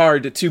any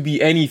card to be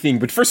anything,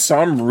 but for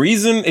some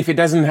reason, if it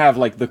doesn't have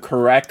like the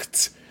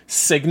correct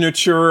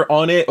signature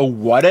on it or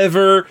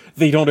whatever,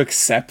 they don't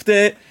accept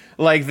it.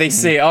 Like they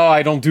say, oh,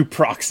 I don't do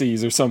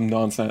proxies or some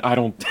nonsense. I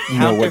don't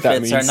know what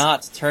that means. Counterfeits are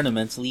not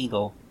tournaments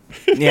legal.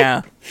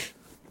 Yeah.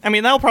 I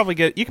mean, you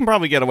can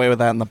probably get away with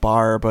that in the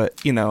bar,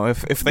 but you know,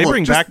 if they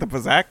bring back the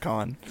Bazak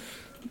Con,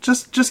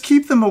 Just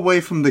keep them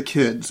away from the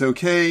kids,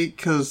 okay?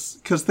 Because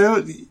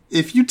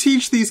if you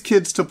teach these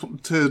kids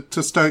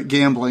to start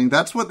gambling,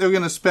 that's what they're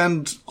going to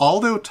spend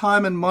all their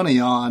time and money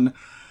on.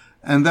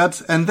 And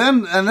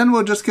then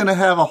we're just gonna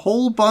have a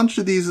whole bunch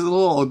of these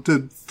little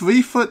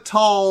 3-foot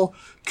tall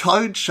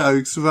code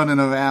sharks running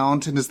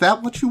around. And is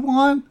that what you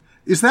want?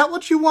 Is that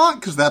what you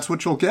want? Because that's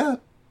what you'll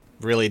get.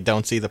 Really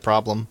don't see the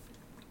problem.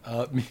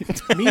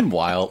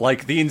 Meanwhile,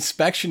 like, the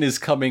inspection is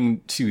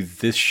coming to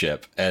this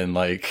ship, and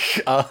like,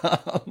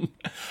 hey,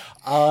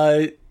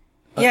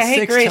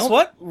 Six, Grace,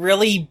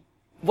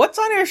 what's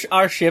on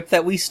our ship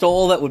that we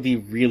stole that would be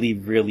really,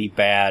 really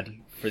bad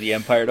for the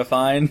Empire to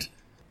find?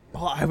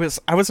 Well, I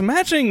was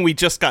imagining we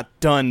just got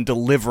done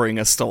delivering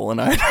a stolen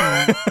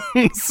item,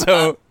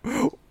 so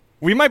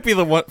we might be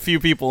the few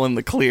people in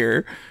the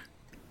clear.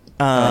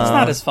 That's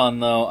not as fun,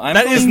 though.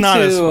 That is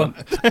not as fun.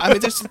 I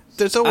mean,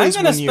 there's always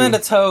I'm gonna spend a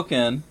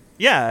token.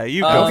 Yeah,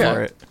 you go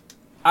for it.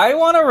 I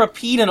want to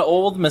repeat an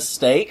old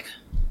mistake.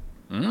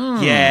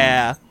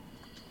 Yeah.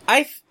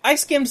 I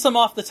skimmed some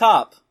off the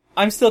top.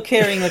 I'm still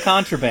carrying the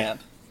contraband.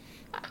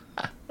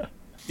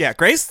 Yeah,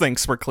 Grace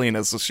thinks we're clean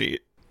as a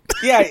sheet.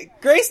 Yeah,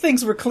 Grace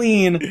thinks we're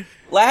clean.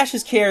 Lash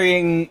is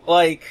carrying,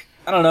 like,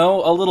 I don't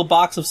know, a little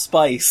box of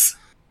spice.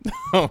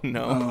 Oh,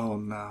 no. Oh,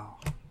 no.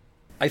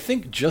 I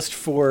think just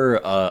for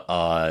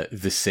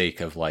the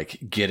sake of like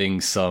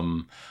getting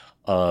some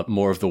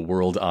more of the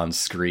world on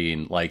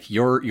screen, like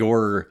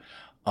your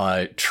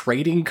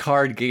trading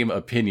card game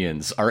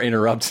opinions are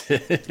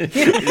interrupted.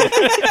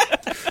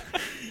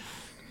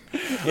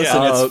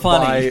 Listen, it's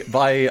funny.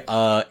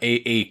 by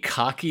a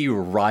cocky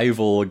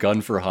rival gun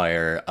for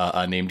hire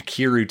named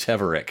Kiru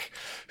Teverick,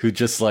 who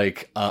just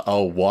like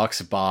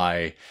walks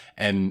by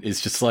and is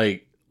just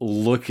like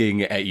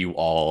looking at you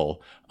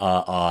all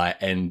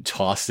and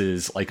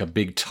tosses like a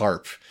big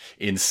tarp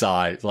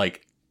inside.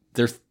 Like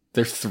they're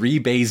 3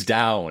 bays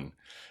down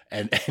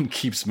and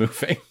keeps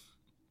moving.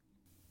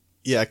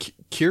 Yeah,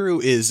 Kiru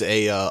is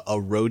a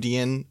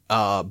Rhodian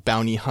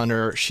bounty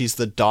hunter. She's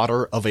the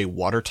daughter of a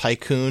water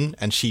tycoon,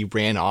 and she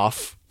ran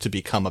off to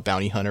become a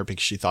bounty hunter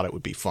because she thought it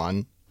would be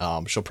fun.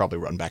 She'll probably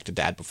run back to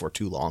dad before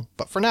too long,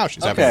 but for now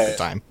she's having a good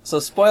time. So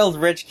spoiled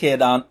rich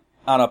kid on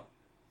a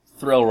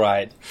thrill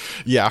ride.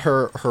 Yeah,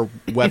 her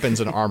weapons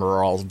and armor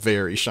are all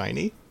very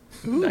shiny.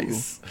 Ooh.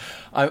 Nice.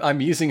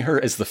 I'm using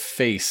her as the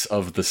face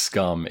of the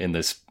scum in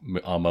this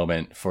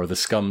moment for the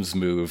scum's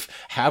move.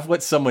 Have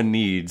what someone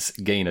needs,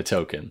 gain a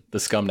token.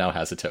 The scum now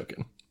has a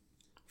token.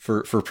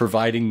 For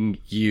providing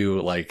you,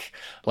 like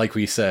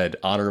we said,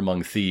 honor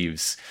among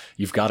thieves,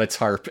 you've got a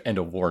tarp and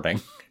a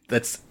warning.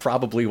 That's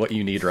probably what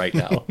you need right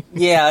now.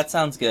 Yeah, that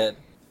sounds good.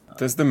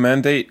 Does the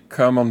mandate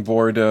come on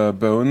board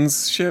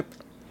Bones' ship?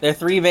 They're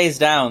 3 bays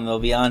down. They'll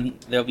be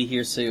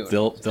here soon.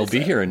 They'll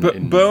be here in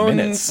Bones,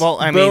 minutes. Well,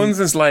 I mean, Bones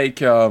is like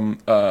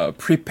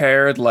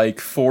prepared, like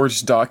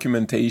forged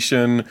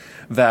documentation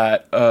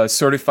that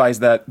certifies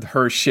that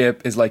her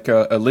ship is like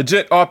a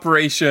legit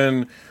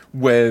operation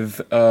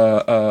with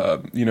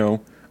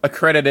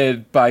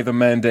accredited by the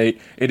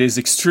mandate. It is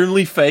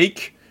extremely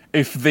fake.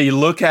 If they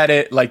look at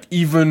it like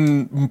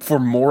even for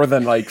more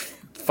than like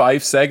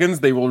 5 seconds,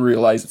 they will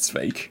realize it's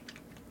fake.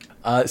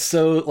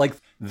 So like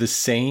the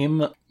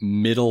same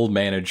middle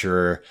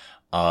manager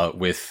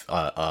with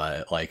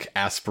like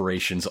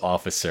aspirations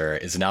officer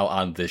is now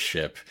on this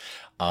ship.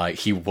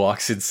 He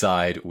walks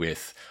inside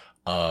with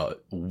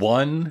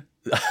one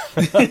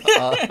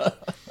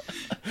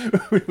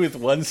with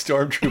one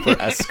stormtrooper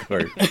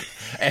escort,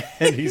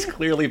 and he's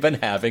clearly been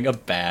having a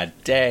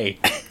bad day.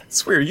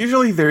 It's weird.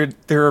 Usually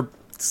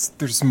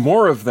there's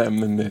more of them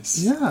than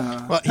this.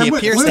 Yeah. Well, he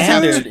appears to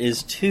have. Standard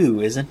is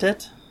 2, isn't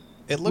it?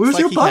 It looks Where's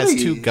like your he has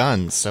buddy? 2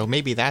 guns, so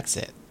maybe that's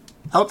it.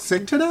 Out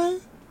sick today?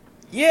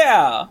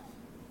 Yeah.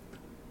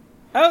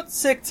 Out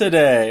sick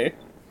today.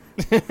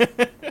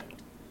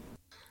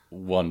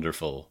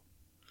 Wonderful.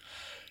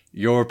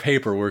 Your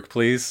paperwork,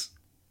 please.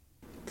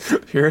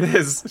 Here it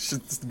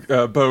is.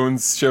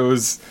 Bones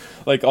shows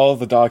like all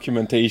the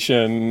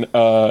documentation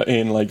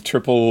in like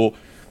triple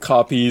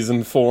copies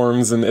and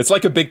forms, and it's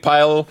like a big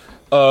pile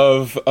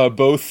of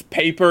both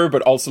paper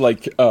but also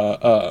like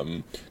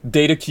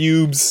data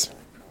cubes.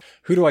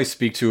 Who do I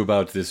speak to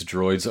about this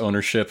droid's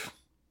ownership?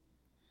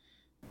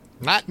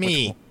 Not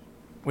me.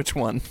 which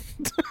one?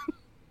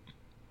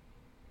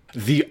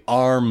 The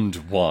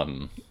armed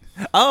one.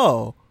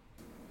 Oh.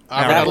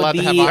 I'm that not would allowed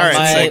to have be All right, arms.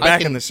 my- so I back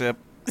can- in the ship.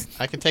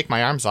 I can take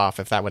my arms off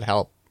if that would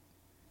help.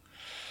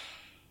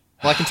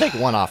 Well, I can take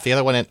one off. The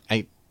other one,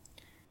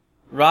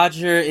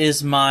 Roger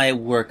is my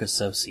work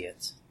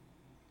associate.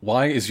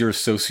 Why is your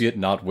associate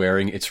not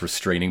wearing its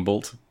restraining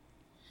bolt?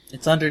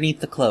 It's underneath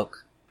the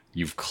cloak.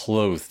 You've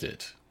clothed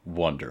it.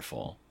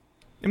 Wonderful.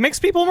 It makes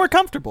people more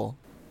comfortable.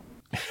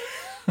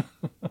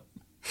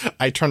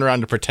 I turn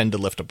around to pretend to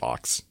lift a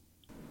box.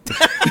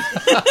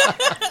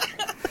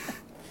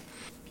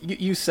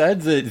 You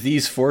said that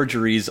these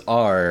forgeries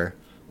are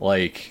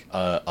like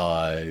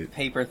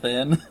Paper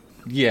thin.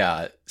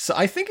 yeah. So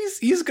I think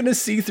he's gonna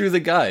see through the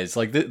guys.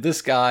 Like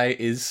this guy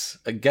is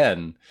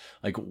again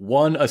like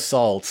one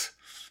assault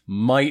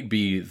might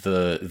be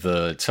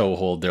the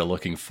toehold they're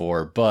looking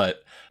for,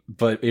 but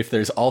But if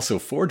there's also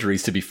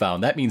forgeries to be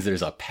found, that means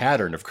there's a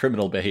pattern of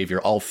criminal behavior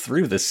all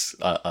through this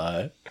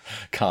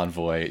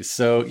convoy.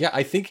 So yeah,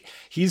 I think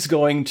he's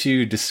going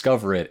to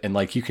discover it, and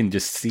like you can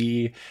just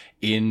see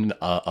in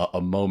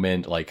a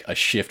moment like a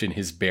shift in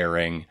his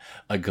bearing,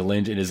 a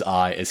glint in his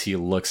eye as he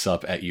looks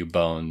up at you,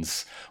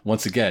 Bones.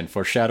 Once again,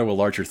 foreshadow a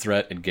larger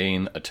threat and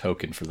gain a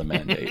token for the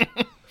mandate.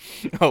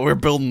 Oh, we're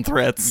building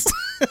threats.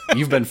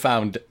 You've been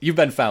found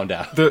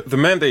out. The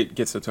mandate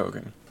gets a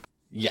token.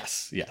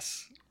 Yes.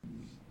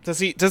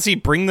 Does he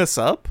bring this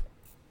up?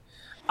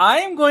 I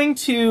am going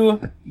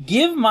to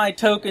give my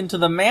token to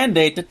the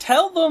mandate to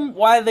tell them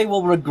why they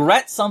will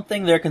regret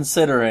something they're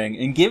considering,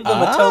 and give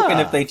them a token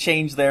if they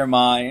change their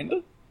mind.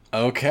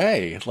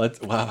 Okay.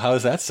 Wow, how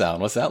does that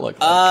sound? What's that look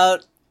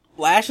like?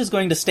 Lash is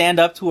going to stand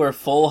up to her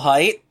full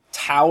height,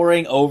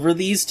 towering over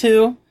these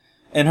two,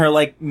 and her,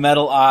 like,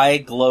 metal eye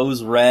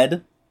glows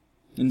red,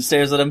 and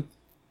stares at him.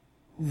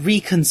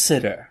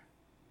 Reconsider.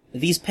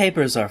 These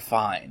papers are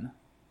fine.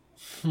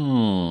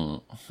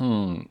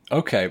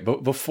 Okay,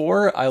 but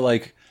before I,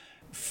 like,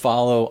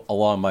 follow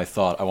along my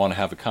thought, I want to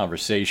have a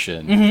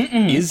conversation.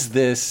 Is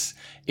this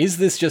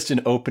just an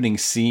opening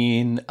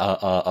scene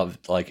of,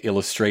 like,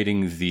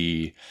 illustrating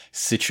the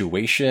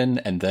situation,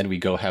 and then we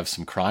go have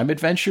some crime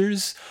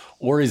adventures?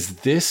 Or is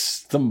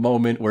this the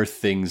moment where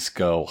things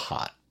go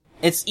hot?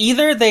 It's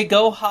either they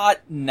go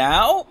hot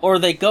now, or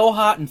they go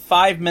hot in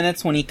 5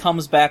 minutes when he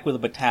comes back with a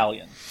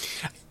battalion.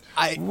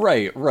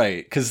 Right.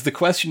 Because the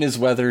question is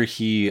whether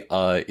he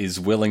is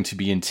willing to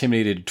be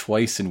intimidated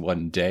twice in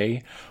one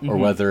day, or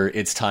whether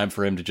it's time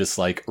for him to just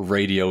like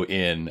radio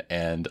in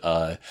and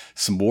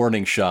some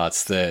warning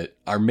shots that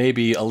are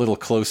maybe a little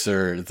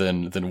closer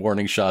than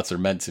warning shots are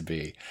meant to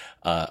be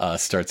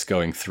starts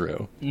going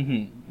through.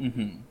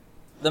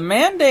 The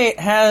mandate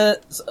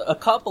has a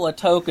couple of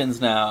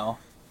tokens now.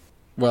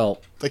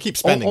 Well, They keep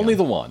spending only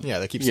them. the one. Yeah,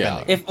 they keep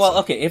Yeah.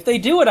 spending. If they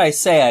do what I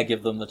say, I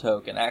give them the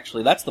token.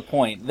 Actually, that's the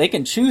point. They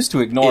can choose to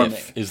ignore me.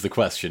 If is the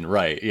question,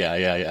 right?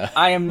 Yeah.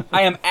 I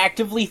am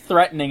actively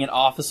threatening an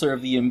officer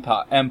of the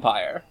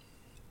Empire.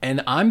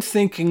 And I'm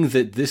thinking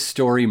that this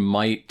story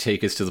might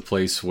take us to the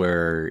place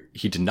where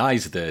he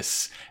denies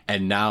this,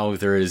 and now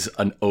there is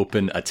an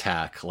open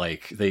attack.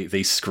 Like,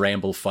 they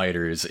scramble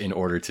fighters in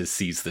order to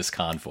seize this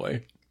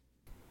convoy.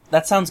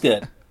 That sounds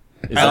good.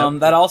 That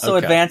That also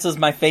okay. advances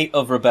my fate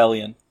of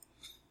rebellion.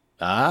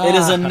 It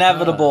is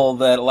inevitable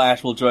that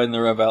Lash will join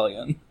the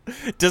rebellion.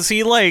 Does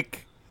he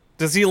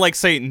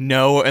say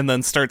no and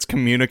then starts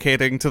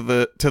communicating to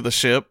the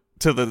ship,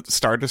 to the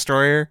Star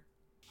Destroyer?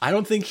 I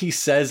don't think he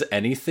says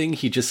anything.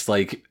 He just,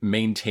 like,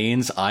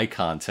 maintains eye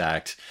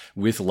contact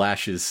with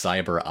Lash's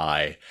cyber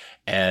eye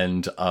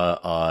and,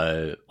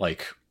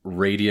 like,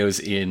 radios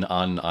in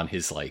on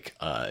his, like,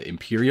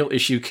 Imperial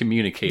issue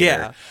communicator.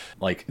 Yeah.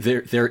 Like,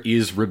 there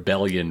is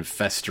rebellion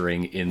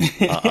festering in,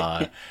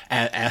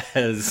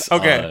 as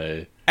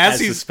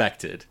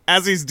suspected.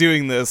 As he's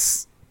doing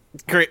this,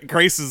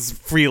 Grace is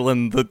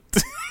feeling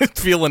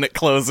it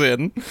close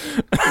in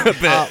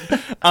a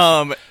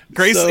bit.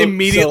 Grace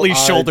immediately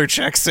shoulder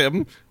checks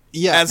him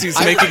as he's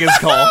making his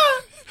call.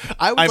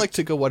 I would like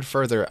to go one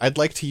further. I'd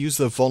like to use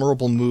the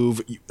vulnerable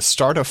move,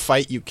 start a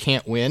fight you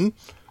can't win.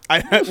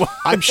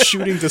 I'm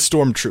shooting the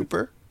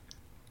stormtrooper.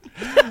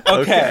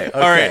 Okay. All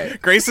right.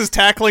 Grace is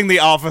tackling the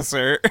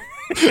officer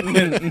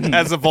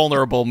as a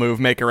vulnerable move.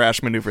 Make a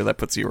rash maneuver that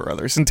puts you or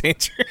others in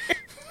danger.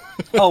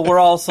 Oh, we're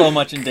all so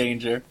much in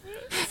danger.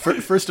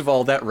 First of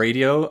all, that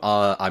radio,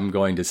 I'm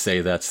going to say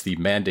that's the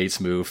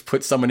mandate's move.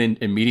 Put someone in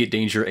immediate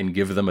danger and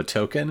give them a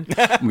token.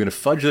 I'm going to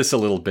fudge this a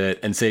little bit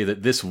and say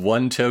that this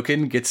one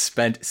token gets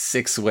spent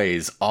 6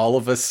 ways. All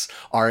of us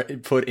are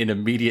put in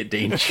immediate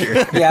danger.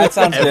 Yeah, that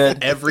sounds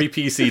good. Every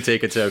PC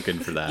take a token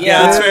for that.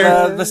 Yeah, that's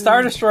fair. The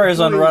Star Destroyer is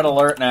on red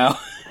alert now.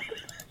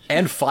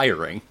 And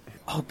firing.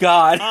 Oh,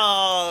 God.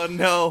 Oh,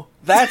 no.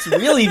 That's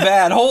really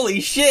bad.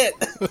 Holy shit.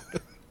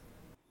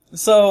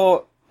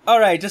 So,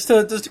 alright, just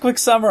to quick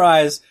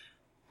summarize,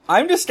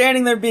 I'm just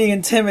standing there being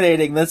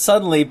intimidating, then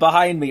suddenly,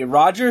 behind me,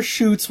 Roger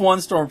shoots one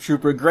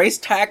stormtrooper, Grace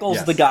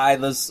tackles the guy,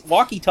 the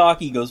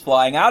walkie-talkie goes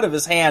flying out of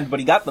his hand, but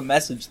he got the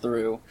message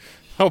through.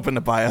 Hoping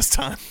to buy us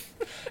time.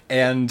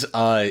 And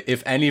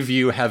if any of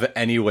you have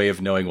any way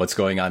of knowing what's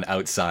going on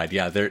outside,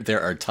 yeah,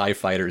 there are TIE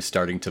fighters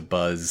starting to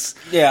buzz.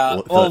 Yeah,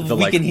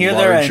 we can hear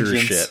their engines.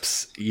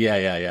 Ships.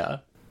 Yeah.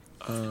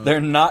 They're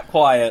not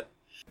quiet.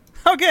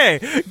 Okay,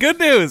 good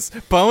news,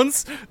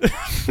 Bones.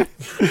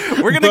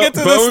 We're gonna get to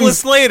this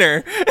list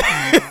later.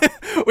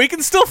 We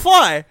can still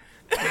fly.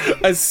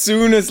 As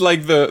soon as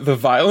like the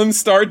violence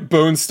starts,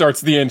 Bones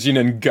starts the engine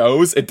and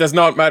goes. It does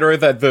not matter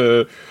that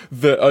the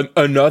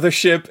another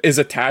ship is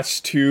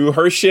attached to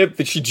her ship;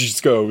 that she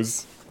just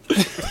goes,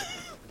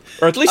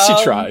 or at least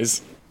she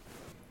tries.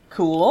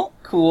 Cool.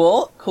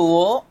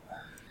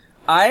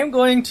 I am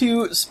going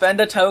to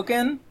spend a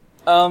token.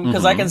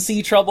 Because I can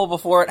see trouble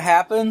before it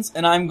happens,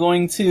 and I'm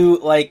going to,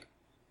 like,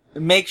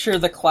 make sure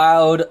the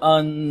Cloud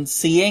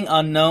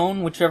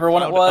Unknown, whichever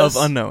one it was.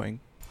 Of Unknowing.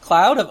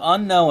 Cloud of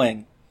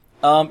Unknowing,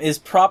 is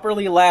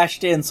properly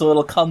lashed in, so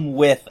it'll come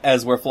with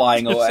as we're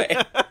flying away.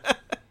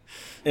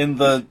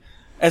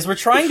 as we're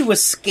trying to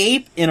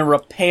escape in a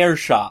repair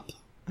shop.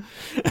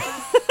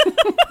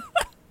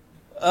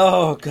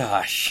 Oh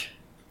gosh.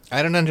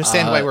 I don't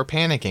understand why we're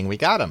panicking. We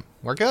got him.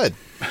 We're good.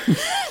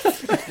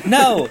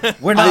 No,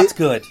 we're not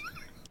good.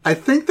 I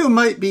think there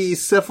might be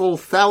several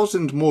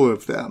thousand more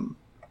of them,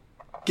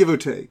 give or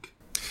take.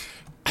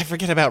 I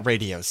forget about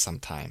radios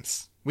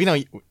sometimes. We know,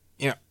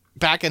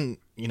 back in,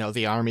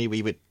 the army,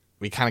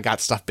 we kind of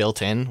got stuff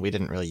built in. We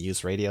didn't really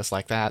use radios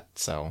like that,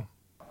 so.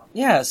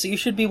 Yeah, so you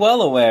should be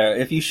well aware.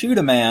 If you shoot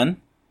a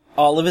man,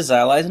 all of his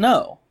allies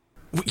know.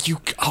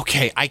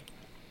 Okay,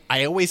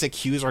 I always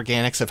accuse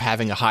organics of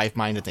having a hive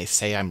mind and they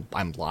say I'm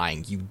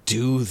lying. You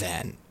do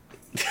then.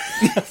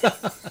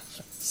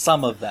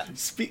 Some of them.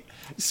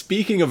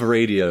 Speaking of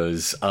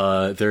radios,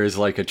 there is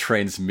like a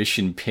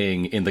transmission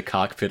ping in the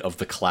cockpit of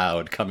the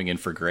Cloud coming in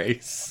for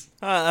Grace.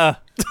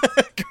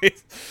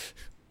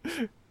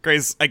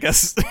 Grace, I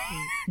guess,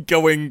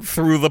 going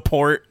through the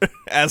port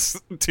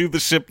as to the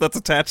ship that's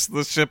attached to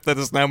the ship that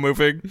is now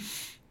moving.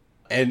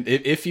 And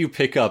if you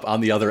pick up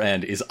on the other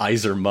end is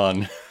Iser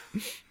Mung.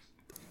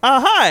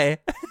 Hi!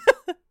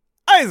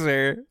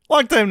 Iser!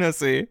 Long time no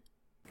see.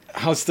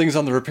 How's things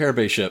on the repair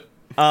bay ship?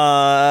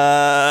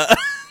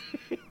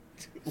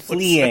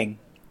 Fleeing.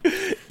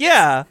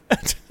 Yeah.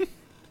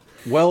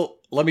 Well,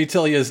 let me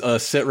tell you, a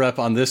sit rep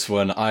on this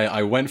one.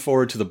 I went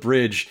forward to the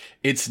bridge.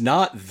 It's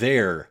not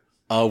there.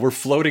 We're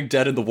floating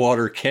dead in the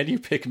water. Can you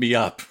pick me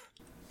up?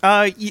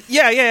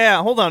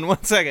 Yeah. Hold on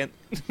 1 second.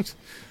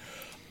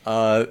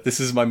 This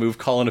is my move.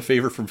 Call in a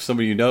favor from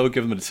somebody you know.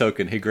 Give them a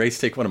token. Hey, Grace,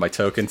 take one of my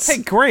tokens.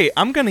 Hey, great.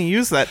 I'm going to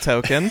use that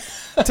token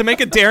to make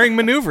a daring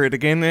maneuver to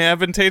gain an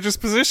advantageous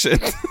position.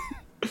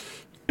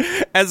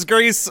 As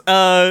Grace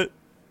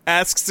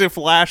asks if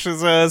Lash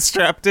is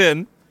strapped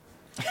in.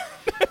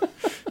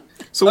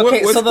 So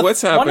Okay,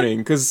 what's happening?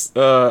 Because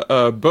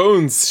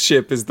Bones'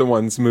 ship is the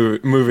one's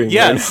moving.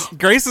 Yes, right now.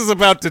 Grace is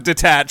about to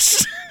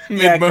detach.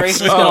 Yeah, mid-motion.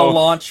 Grace is going to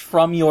launch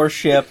from your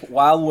ship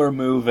while we're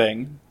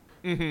moving.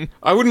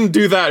 I wouldn't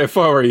do that if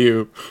I were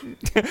you.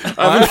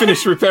 I haven't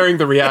finished repairing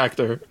the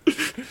reactor.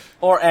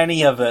 Or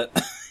any of it.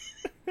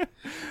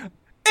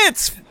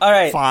 It's All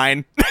right.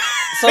 fine.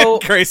 So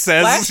Grace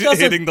says, Lash doesn't-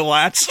 hitting the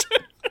latch.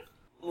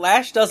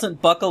 Lash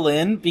doesn't buckle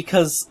in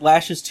because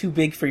Lash is too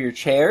big for your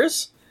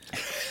chairs.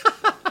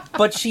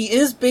 But she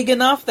is big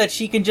enough that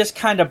she can just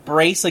kind of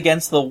brace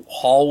against the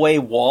hallway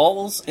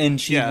walls and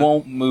she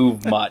won't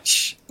move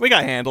much. We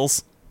got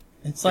handles.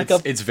 It's like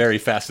It's very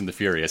Fast and the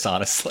Furious,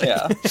 honestly.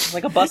 it's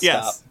like a bus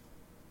Yes. stop.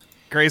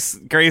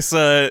 Grace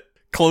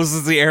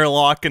closes the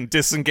airlock and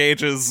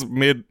disengages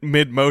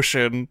mid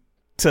motion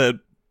to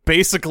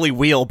basically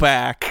wheel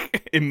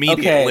back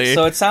immediately. Okay,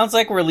 so it sounds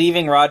like we're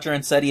leaving Roger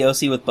and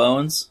Sediosi with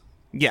Bones.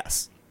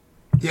 Yes.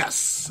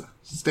 Yes,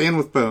 staying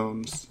with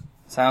Bones.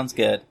 Sounds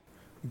good.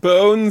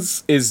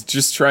 Bones is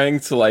just trying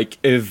to like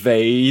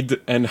evade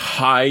and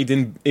hide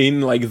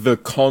in like the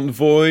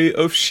convoy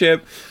of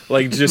ship,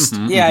 like just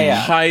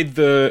hide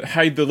the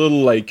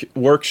little like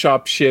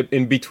workshop ship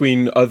in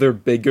between other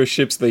bigger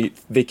ships.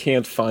 They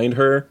can't find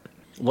her.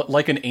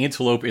 Like an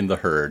antelope in the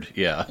herd,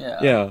 yeah.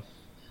 Yeah.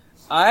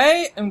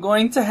 I am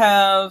going to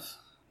have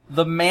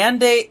the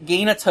mandate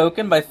gain a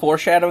token by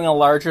foreshadowing a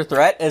larger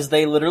threat as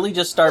they literally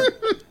just start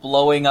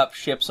blowing up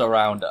ships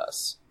around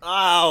us.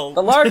 Oh.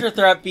 The larger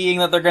threat being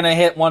that they're going to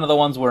hit one of the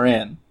ones we're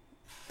in.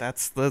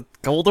 That's the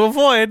goal to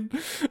avoid.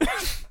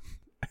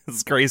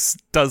 As Grace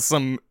does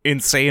some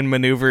insane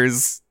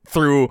maneuvers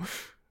through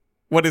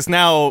what is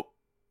now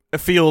a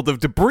field of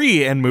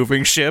debris and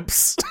moving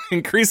ships,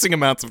 increasing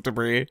amounts of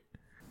debris.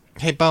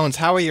 Hey, Bones,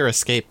 how are your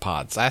escape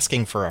pods?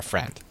 Asking for a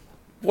friend.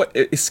 What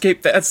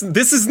escape?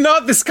 This is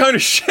not this kind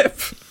of ship.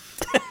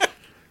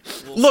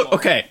 Look,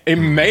 okay, it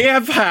may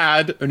have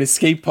had an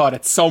escape pod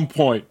at some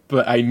point,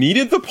 but I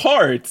needed the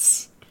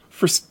parts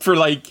for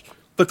like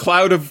the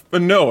cloud of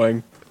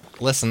unknowing.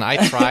 Listen,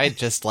 I tried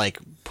just like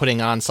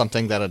putting on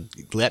something that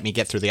would let me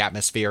get through the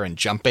atmosphere and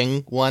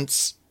jumping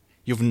once.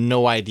 You have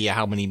no idea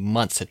how many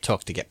months it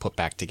took to get put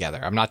back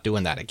together. I'm not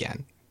doing that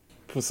again.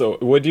 So,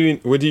 what do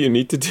you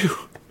need to do?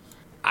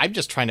 I'm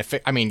just trying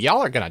to I mean,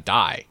 y'all are gonna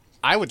die.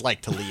 I would like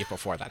to leave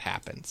before that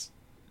happens.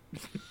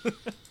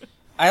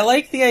 I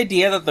like the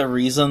idea that the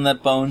reason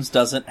that Bones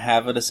doesn't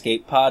have an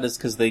escape pod is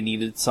because they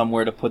needed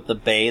somewhere to put the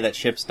bay that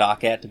ships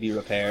dock at to be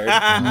repaired.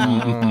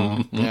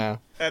 Yeah.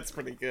 That's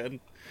pretty good.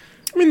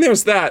 I mean,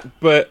 there's that,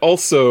 but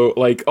also,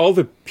 like, all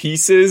the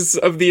pieces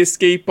of the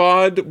escape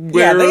pod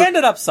Yeah, were they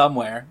ended up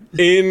somewhere.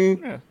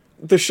 in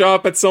the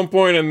shop at some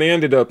point, and they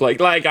ended up,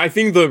 like, I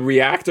think the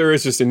reactor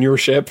is just in your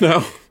ship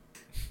now.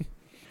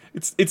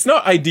 It's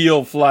not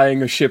ideal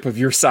flying a ship of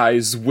your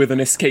size with an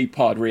escape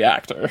pod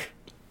reactor.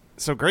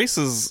 So Grace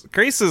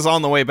is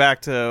on the way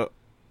back to...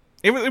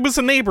 It was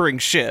a neighboring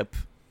ship.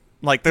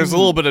 Like, there's a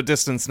little bit of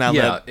distance now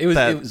that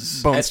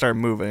Bones started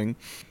moving.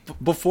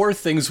 Before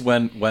things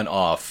went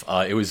off,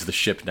 it was the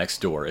ship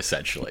next door,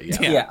 essentially.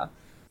 Yeah.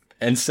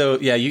 And so,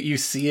 yeah, you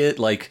see it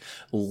like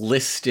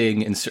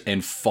listing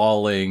and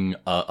falling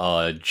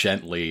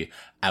gently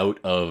out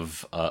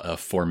of a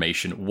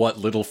formation. What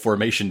little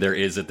formation there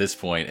is at this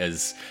point,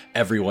 as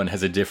everyone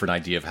has a different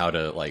idea of how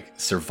to like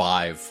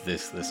survive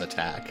this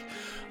attack.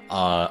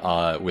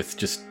 With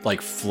just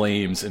like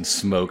flames and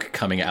smoke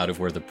coming out of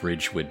where the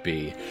bridge would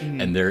be,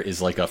 and there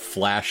is like a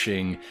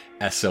flashing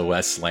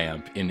SOS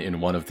lamp in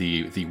one of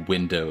the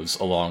windows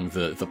along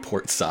the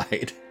port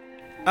side.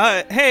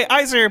 Hey,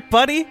 Iser,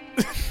 buddy.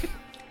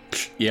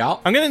 Yeah,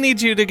 I'm gonna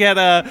need you to get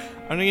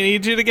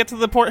to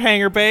the port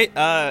hangar bay.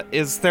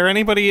 Is there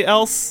anybody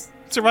else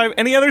survive?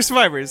 Any other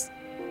survivors?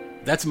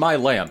 that's my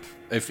lamp.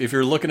 If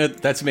you're looking at,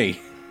 that's me.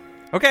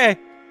 Okay.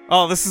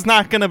 Oh, this is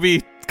not gonna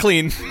be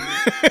clean.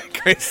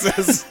 Grace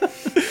says,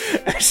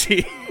 as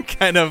she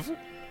kind of.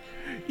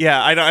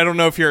 Yeah, I don't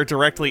know if you're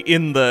directly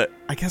in the.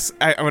 I guess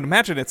I would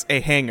imagine it's a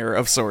hangar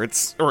of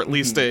sorts, or at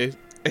least a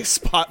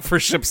spot for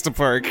ships to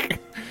park.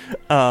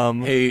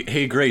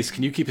 Hey, Grace,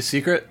 can you keep a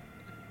secret?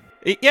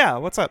 Yeah,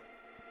 what's up?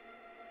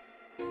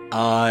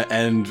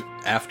 And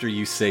after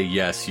you say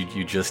yes,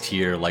 you just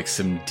hear like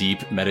some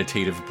deep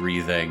meditative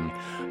breathing.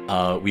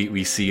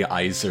 We see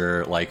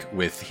Iser like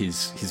with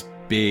his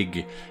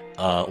big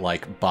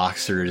like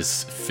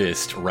boxer's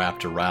fist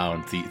wrapped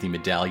around the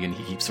medallion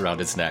he keeps around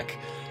his neck,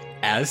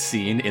 as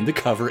seen in the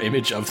cover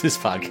image of this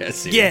podcast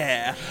series.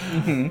 Yeah.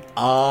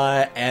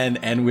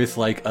 And with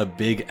like a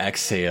big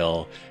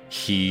exhale,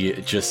 he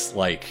just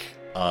like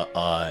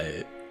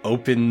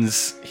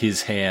opens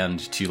his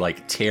hand to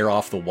like tear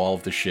off the wall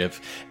of the ship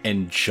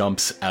and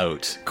jumps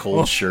out,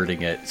 cold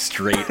shirting it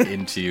straight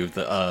into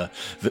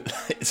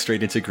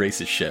straight into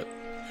Grace's ship.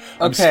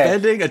 I'm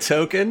spending a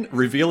token.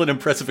 Reveal an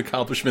impressive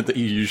accomplishment that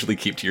you usually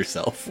keep to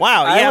yourself.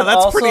 Wow, yeah,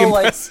 that's pretty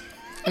impressive.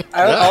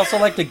 I would also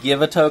like to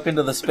give a token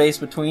to the space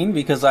between,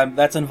 because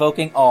that's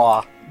invoking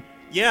awe.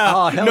 Yeah.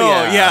 Oh, hell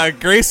yeah. Yeah,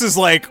 Grace is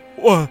like,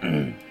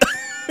 whoa.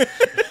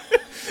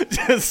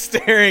 Just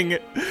staring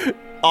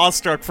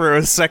awestruck for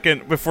a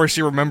second before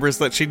she remembers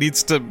that she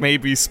needs to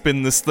maybe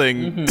spin this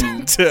thing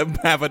to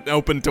have an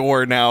open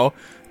door now.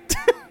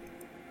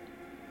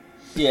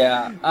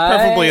 Yeah.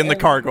 Preferably in the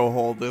cargo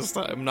hold this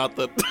time, not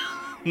the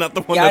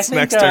one that's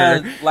next to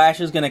her. Lash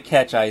is going to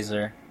catch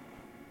Iser.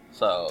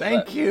 So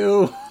Thank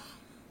you.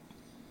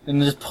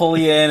 And just pull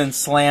you in and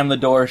slam the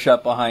door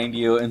shut behind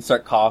you and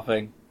start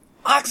coughing.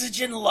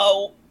 Oxygen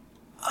low!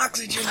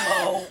 Oxygen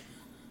low!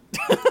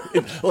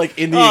 Like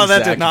in the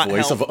exact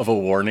voice of a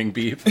warning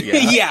beep.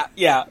 Yeah.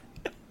 yeah.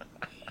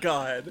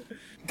 God.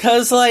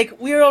 Because,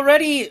 like,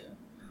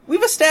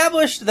 we've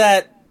established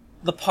that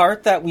the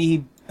part that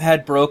we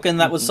had broken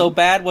that was so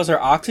bad was our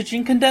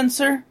oxygen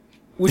condenser,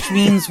 which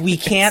means we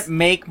can't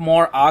make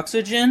more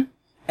oxygen,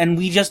 and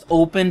we just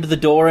opened the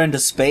door into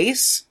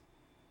space.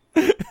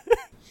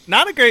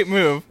 Not a great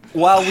move.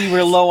 While we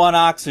were low on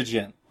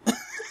oxygen.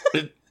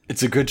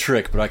 It's a good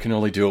trick, but I can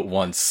only do it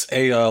once.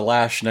 Hey,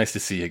 Lash, nice to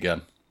see you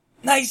again.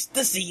 Nice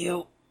to see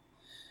you.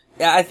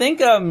 Yeah, I think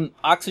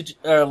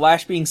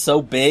Lash being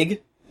so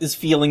big is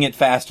feeling it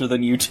faster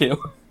than you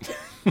two.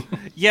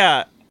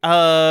 Yeah,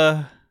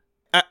 I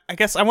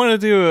guess I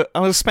want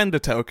to spend a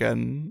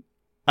token.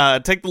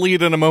 Take the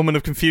lead in a moment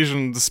of confusion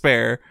and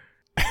despair,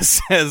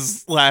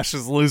 as Lash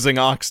is losing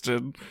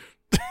oxygen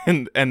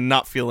and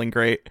not feeling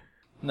great.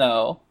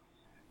 No.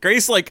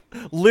 Grace, like,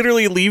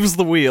 literally leaves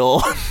the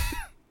wheel.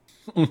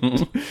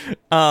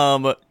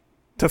 To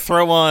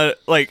throw on,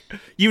 like,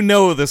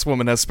 this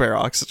woman has spare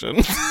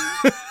oxygen.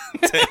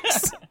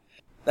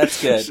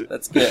 That's good.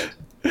 That's good.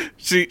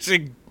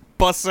 She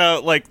busts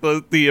out, like,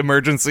 the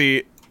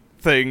emergency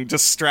thing,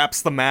 just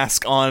straps the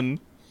mask on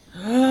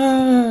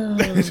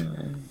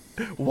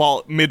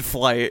while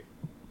mid-flight.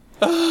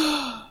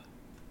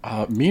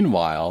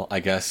 Meanwhile, I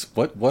guess,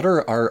 what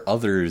are our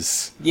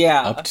others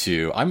up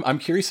to? I'm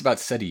curious about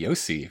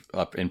Setiosi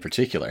up in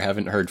particular.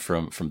 Haven't heard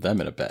from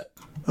them in a bit.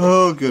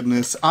 Oh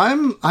goodness,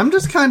 I'm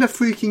just kind of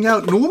freaking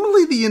out.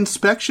 Normally, the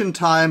inspection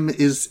time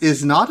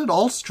is not at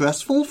all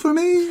stressful for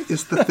me.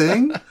 Is the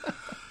thing,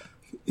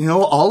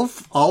 all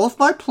of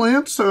my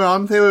plants are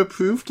on their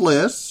approved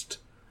list.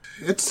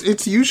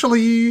 It's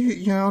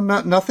usually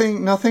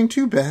nothing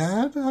too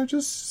bad. I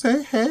just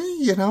say,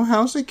 hey,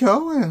 how's it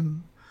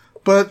going?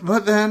 But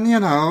then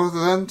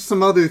then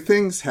some other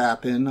things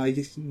happen.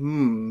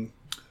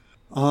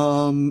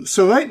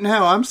 So right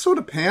now I'm sort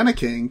of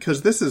panicking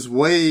because this is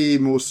way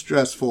more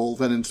stressful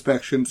than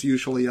inspections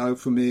usually are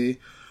for me.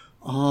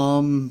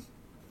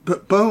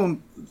 But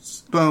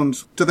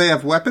Bones, do they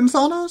have weapons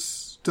on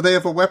us? Do they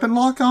have a weapon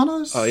lock on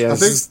us? Oh yeah,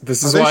 this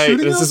is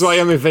why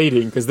I'm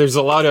evading, because there's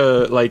a lot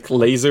of like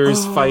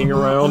lasers fighting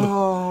around.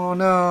 Oh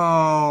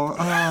no!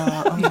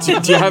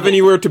 Do you have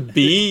anywhere to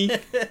be?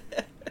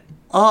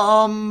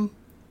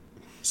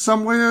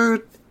 Somewhere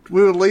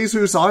where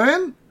lasers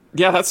aren't?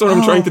 Yeah, that's what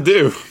I'm trying to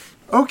do.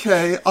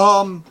 Okay,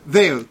 go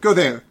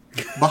there.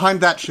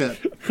 Behind that ship.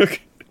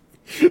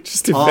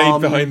 Just evade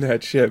behind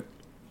that ship.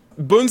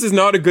 Bones is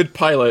not a good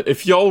pilot.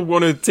 If y'all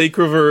want to take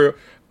over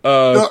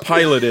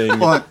piloting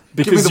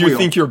because you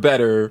think you're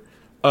better,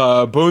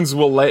 Bones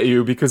will let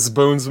you, because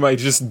Bones might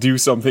just do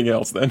something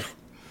else then.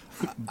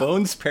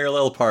 Bones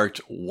parallel parked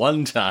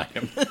one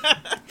time.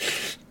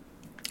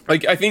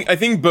 Like, I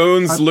think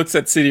Bones looks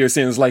at Sidious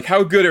and is like,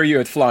 how good are you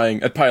at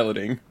flying, at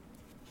piloting?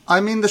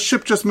 I mean, the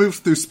ship just moves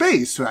through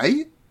space,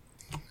 right?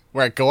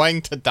 We're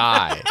going to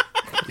die.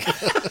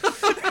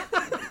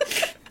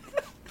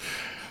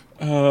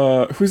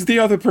 Who's the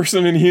other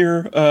person in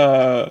here?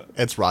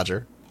 It's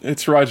Roger.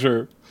 It's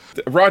Roger.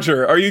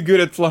 Roger, are you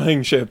good at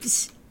flying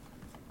ships?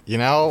 You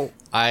know,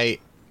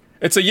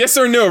 It's a yes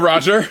or no,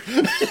 Roger.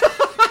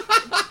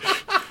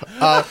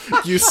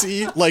 you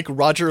see, like,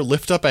 Roger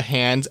lift up a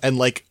hand and,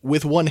 like,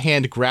 with one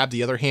hand grab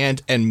the other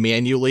hand and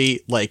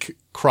manually, like,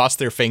 cross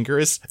their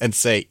fingers and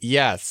say,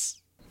 yes.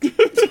 Take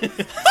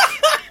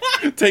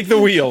the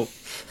wheel.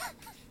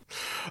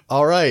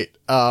 All right.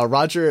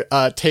 Roger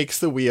takes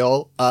the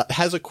wheel,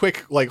 has a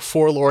quick, like,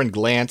 forlorn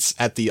glance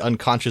at the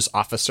unconscious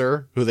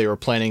officer who they were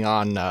planning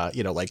on,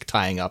 like,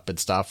 tying up and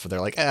stuff. They're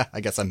like,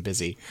 I guess I'm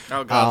busy.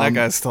 Oh god, that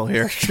guy's still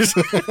here.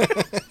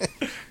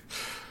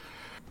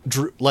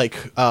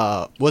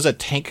 Was a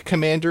tank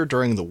commander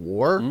during the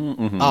war.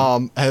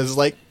 As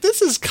like,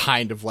 this is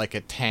kind of like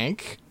a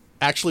tank.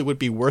 Actually would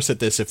be worse at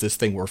this if this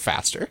thing were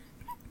faster.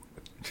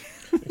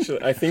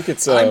 Actually, I think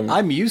it's.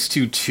 I'm used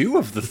to 2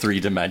 of the 3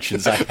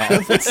 dimensions I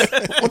have.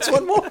 What's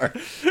one more?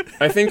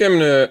 I think I'm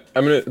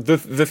gonna.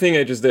 The thing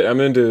I just did. I'm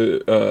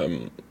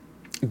gonna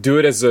do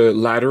it as a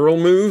lateral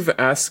move.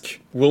 Ask,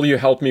 will you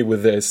help me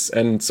with this?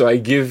 And so I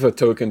give a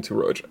token to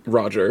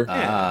Roger.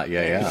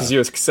 Yeah. Because you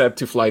accept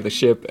to fly the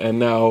ship, and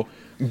now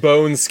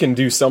Bones can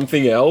do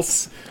something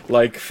else.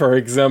 Like, for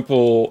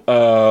example,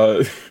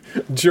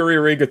 jury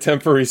rig a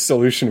temporary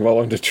solution while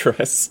under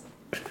stress,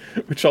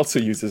 which also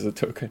uses a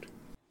token.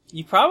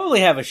 You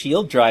probably have a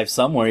shield drive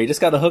somewhere. You just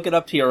got to hook it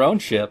up to your own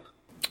ship.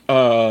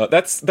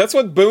 That's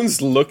what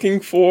Bones looking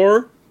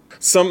for.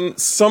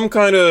 Some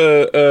kind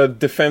of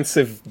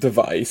defensive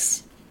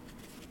device.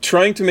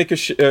 Trying to make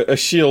a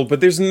shield,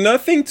 but there's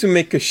nothing to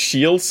make a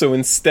shield, so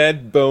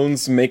instead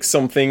Bones makes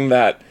something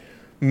that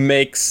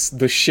makes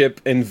the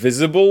ship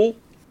invisible.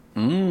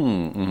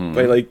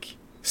 By, like,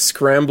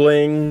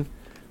 scrambling.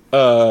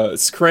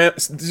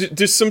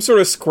 There's some sort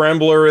of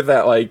scrambler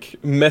that,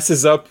 like,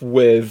 messes up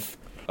with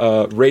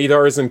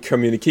radars and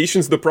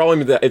communications. The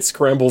problem is that it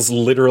scrambles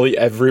literally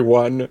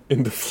everyone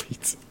in the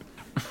fleet.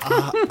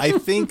 I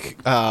think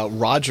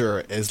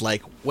Roger is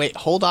like, wait,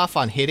 hold off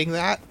on hitting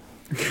that.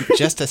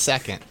 Just a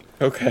second.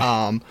 Okay.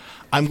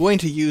 I'm going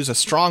to use a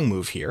strong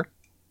move here.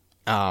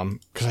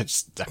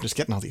 Because I'm just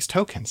getting all these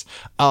tokens.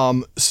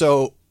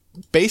 So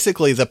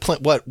basically,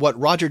 what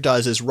Roger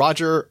does is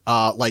Roger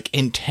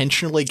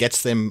intentionally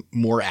gets them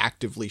more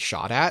actively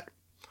shot at.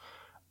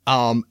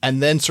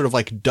 And then sort of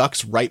like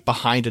ducks right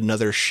behind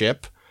another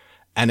ship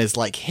and is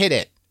like, hit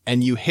it.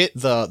 And you hit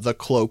the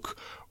cloak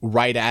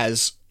right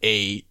as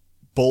a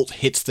bolt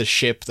hits the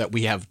ship that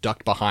we have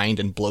ducked behind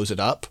and blows it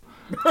up.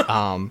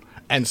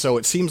 And so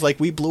it seems like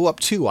we blew up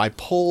too. I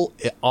pull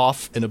it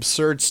off an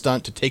absurd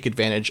stunt to take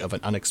advantage of an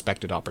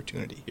unexpected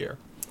opportunity here.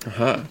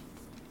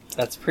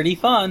 That's pretty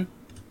fun.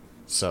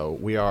 So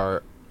we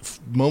are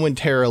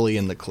momentarily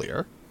in the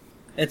clear.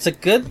 It's a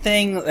good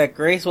thing that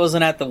Grace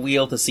wasn't at the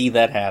wheel to see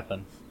that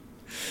happen.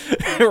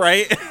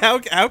 Right?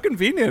 How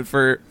convenient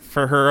for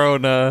her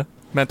own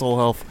mental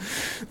health.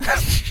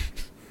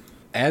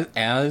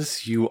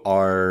 As you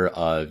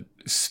are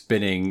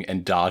spinning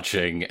and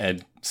dodging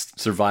and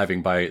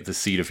surviving by the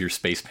seat of your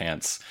space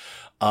pants,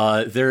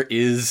 there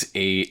is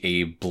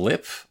a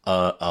blip,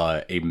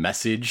 a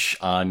message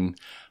on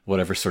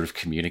whatever sort of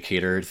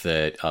communicator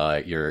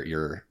that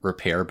your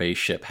repair base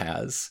ship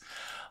has.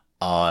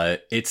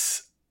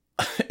 It's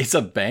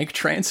a bank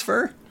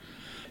transfer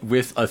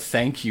with a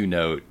thank you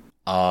note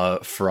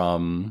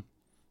from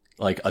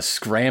like a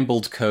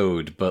scrambled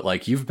code, but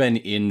like you've been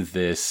in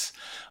this.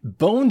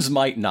 Bones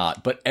might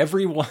not, but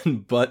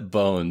everyone but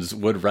Bones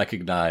would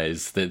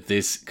recognize that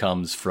this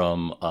comes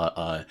from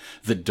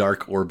the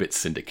Dark Orbit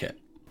Syndicate.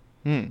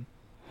 I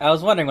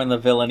was wondering when the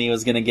villainy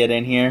was going to get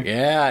in here.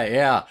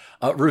 Yeah.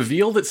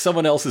 Reveal that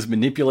someone else is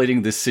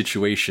manipulating this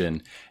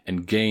situation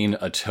and gain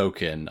a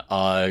token.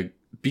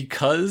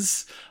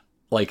 Because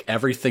like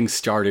everything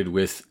started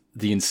with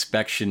the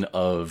inspection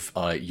of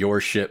your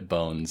ship,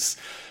 Bones.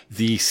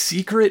 The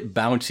secret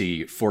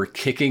bounty for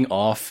kicking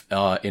off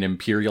an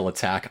Imperial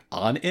attack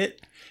on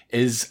it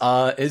is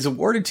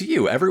awarded to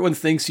you. Everyone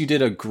thinks you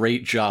did a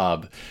great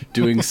job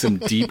doing some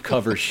deep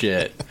cover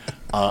shit,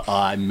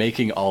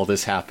 making all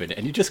this happen,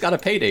 and you just got a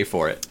payday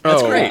for it.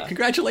 That's great.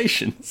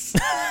 Congratulations.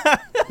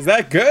 Is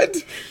that good?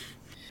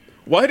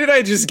 Why did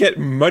I just get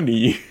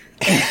money?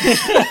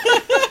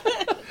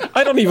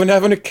 I don't even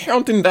have an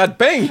account in that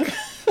bank.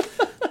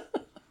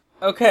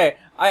 Okay,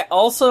 I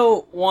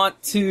also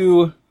want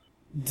to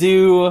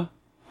do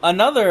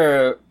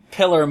another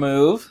pillar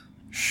move.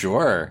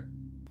 Sure.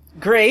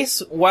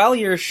 Grace, while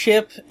your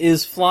ship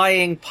is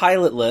flying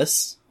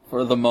pilotless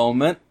for the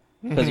moment,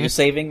 because you're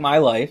saving my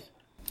life,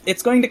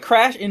 it's going to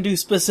crash into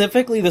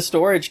specifically the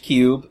storage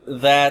cube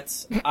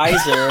that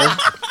Iser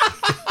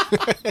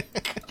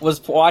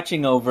was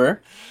watching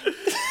over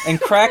and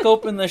crack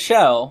open the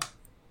shell.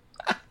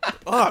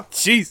 Oh,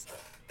 jeez.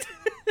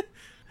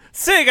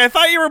 Sig, I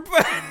thought you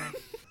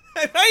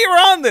were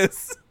on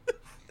this.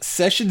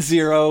 Session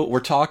 0, we're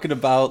talking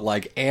about,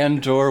 like,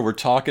 Andor, we're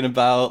talking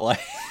about, like...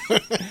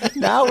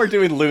 now we're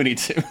doing Looney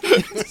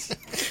Tunes.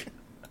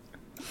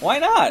 Why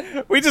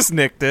not? We just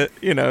nicked it,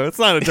 it's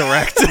not a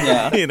direct,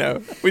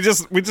 We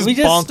just We just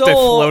bonked a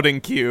stole floating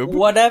cube.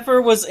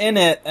 whatever was in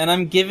it, and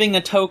I'm giving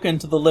a token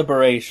to the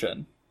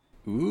Liberation.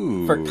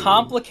 Ooh. For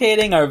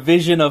complicating our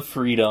vision of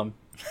freedom.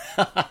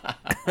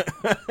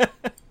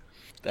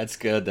 That's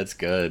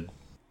good.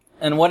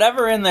 And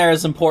whatever in there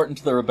is important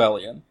to the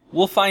rebellion.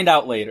 We'll find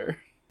out later.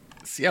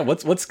 So yeah,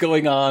 what's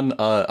going on?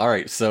 All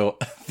right, so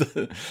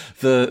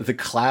the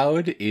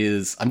cloud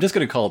is. I'm just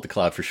going to call it the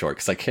cloud for short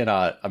because I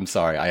cannot. I'm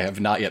sorry, I have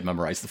not yet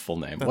memorized the full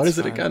name. What is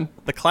it again?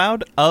 The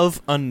Cloud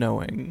of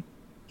Unknowing.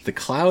 The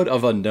Cloud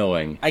of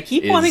Unknowing. I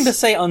keep wanting to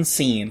say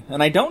unseen,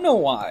 and I don't know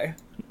why.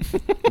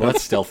 Well,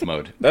 that's stealth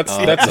mode. That's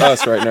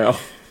us right now.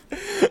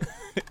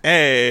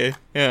 Hey,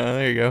 yeah,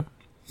 there you go.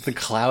 The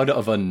Cloud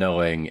of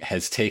Unknowing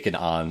has taken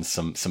on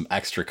some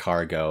extra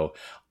cargo.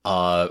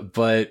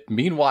 But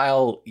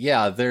meanwhile,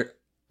 yeah,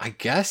 I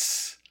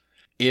guess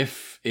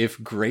if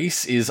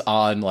Grace is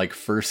on like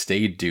first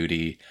aid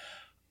duty,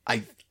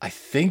 I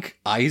think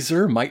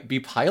Iser might be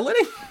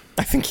piloting.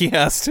 I think he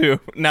has to,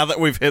 now that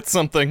we've hit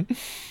something.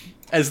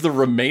 As the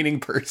remaining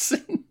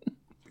person.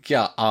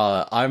 Yeah,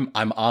 I'm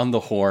on the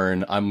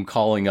horn. I'm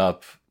calling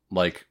up,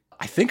 like,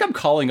 I think I'm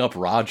calling up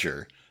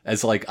Roger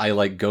as, like, I,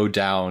 like, go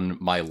down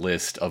my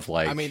list of,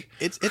 like... I mean,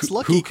 it's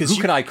lucky because who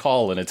can I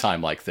call in a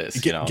time like this,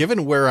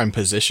 Given where I'm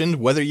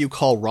positioned, whether you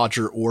call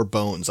Roger or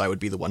Bones, I would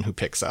be the one who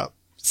picks up,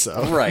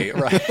 so... Right.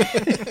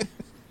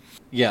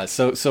 Yeah,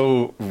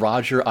 so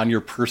Roger, on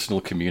your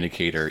personal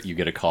communicator, you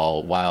get a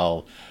call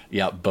while,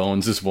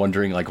 Bones is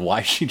wondering, like,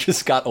 why she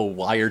just got a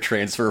wire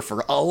transfer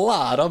for a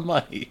lot of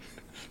money.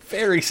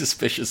 Very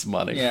suspicious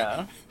money.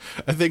 Yeah.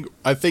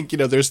 I think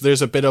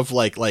there's a bit of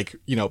like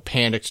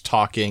panicked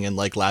talking and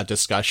like loud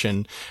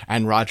discussion,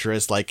 and Roger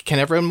is like, "Can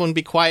everyone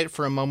be quiet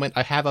for a moment?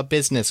 I have a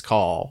business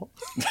call."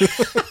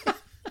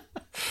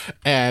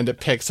 And it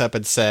picks up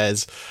and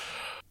says,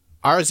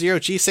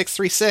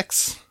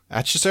 "R0G636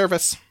 at your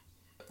service."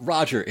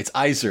 Roger, it's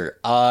Iser.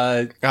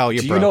 Do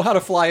you know how to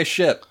fly a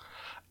ship?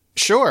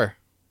 Sure.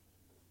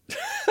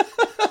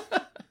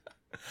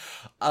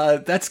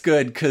 That's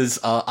good, because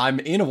I'm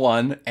in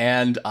one,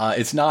 and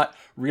it's not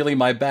really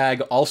my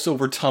bag. Also,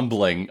 we're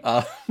tumbling.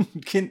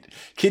 Can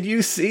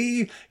you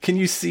see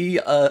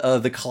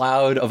the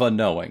Cloud of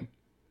Unknowing?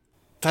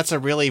 That's a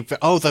really...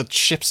 the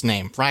ship's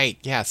name. Right,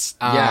 yes.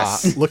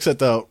 Yes. Looks at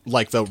the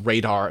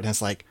radar, and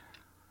is like,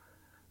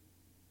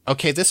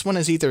 okay, this one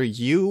is either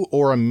you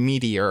or a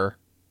meteor.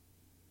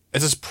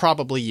 This is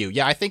probably you.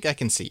 Yeah, I think I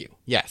can see you.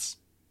 Yes.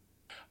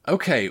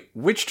 Okay,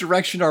 which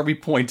direction are we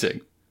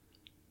pointing?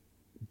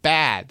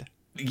 Bad.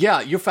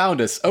 Yeah, you found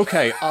us.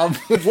 Okay,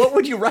 what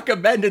would you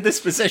recommend in this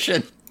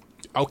position?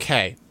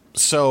 Okay,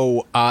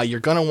 so you're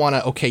gonna want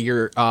to. Okay,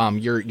 your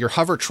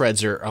hover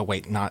treads are. Oh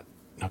wait, not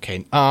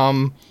okay.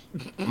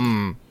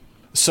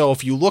 So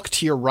if you look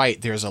to your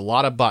right, there's a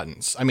lot of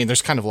buttons. I mean,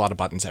 there's kind of a lot of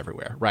buttons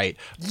everywhere, right?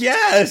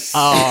 Yes.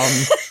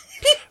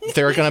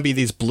 There are gonna be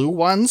these blue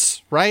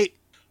ones, right?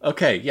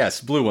 Okay.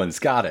 Yes, blue ones.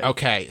 Got it.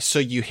 Okay, so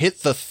you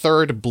hit the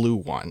third blue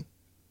one.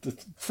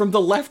 From the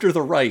left or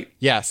the right?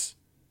 Yes.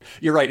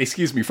 You're right,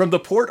 excuse me. From the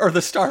port or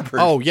the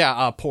starboard? Oh,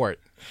 yeah, port.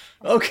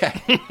 Okay.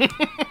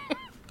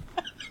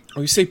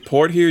 Oh, you say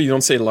port here? You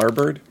don't say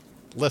larboard?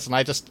 Listen,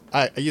 I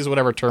use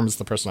whatever terms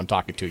the person I'm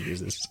talking to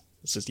uses.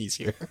 It's just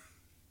easier.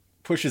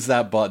 Pushes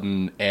that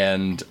button,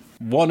 and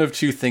one of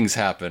two things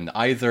happen.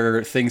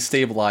 Either things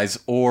stabilize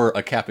or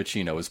a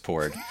cappuccino is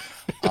poured.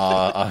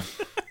 How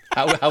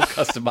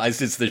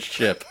customized is this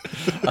ship?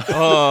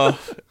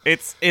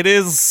 It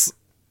is...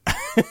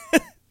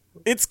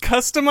 It's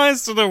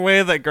customized in a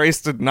way that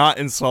Grace did not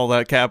install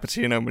that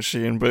cappuccino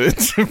machine, but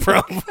it's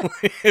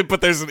probably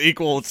but there's an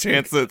equal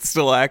chance that it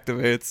still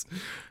activates.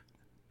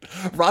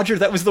 Roger,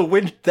 that was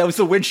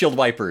the windshield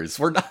wipers.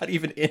 We're not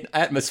even in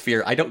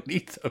atmosphere. I don't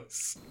need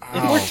those.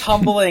 If we're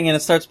tumbling and it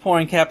starts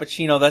pouring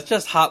cappuccino, that's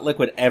just hot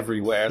liquid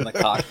everywhere in the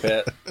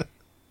cockpit.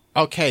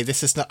 Okay,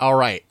 this is not all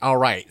right.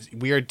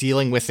 We are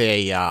dealing with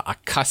a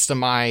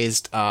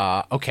customized.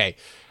 Okay.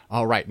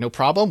 All right, no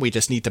problem. We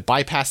just need to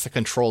bypass the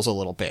controls a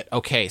little bit.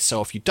 Okay,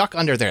 so if you duck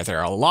under there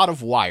are a lot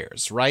of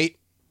wires, right?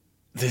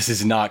 This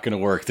is not going to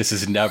work. This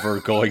is never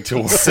going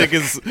to work. Sig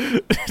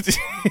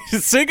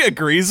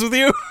agrees with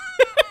you.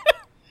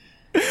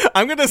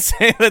 I'm going to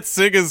say that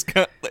Sig is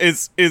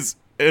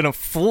in a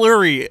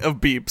flurry of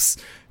beeps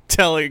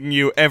telling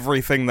you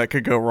everything that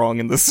could go wrong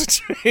in this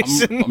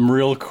situation. I'm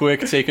real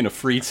quick taking a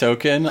free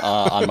token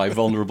on my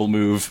vulnerable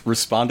move.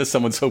 Respond to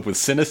someone's hope with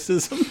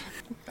cynicism.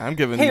 I'm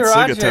giving Hey, Sig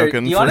Roger, a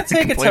token. you want to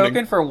take a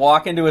token for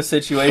walk into a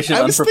situation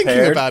I was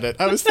unprepared?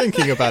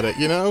 thinking about it,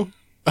 you know?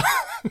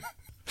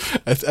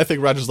 I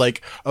think Roger's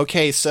like,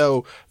 okay,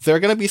 so there are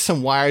going to be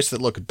some wires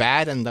that look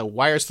bad and the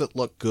wires that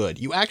look good.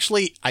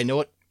 I know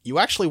what You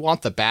actually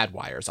want the bad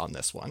wires on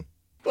this one.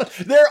 But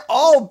they're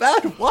all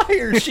bad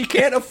wires. She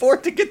can't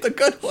afford to get the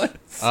good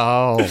ones.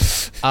 Oh.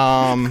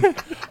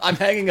 I'm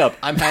hanging up.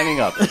 Grace.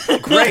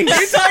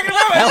 You talking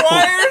about my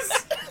wires?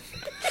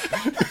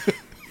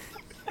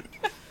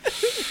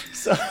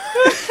 So,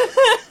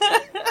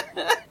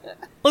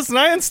 Listen,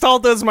 I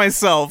installed those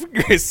myself,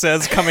 Grace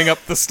says, coming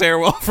up the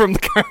stairwell from the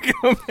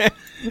cargo bay.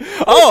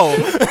 Oh!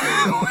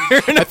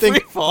 We're in a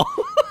freefall.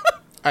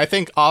 I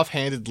think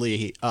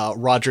offhandedly,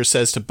 Roger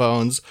says to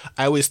Bones,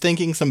 I was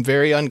thinking some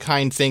very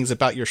unkind things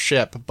about your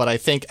ship, but I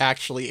think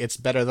actually it's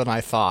better than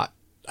I thought.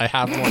 I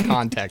have more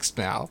context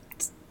now.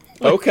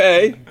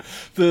 Okay.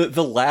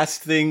 the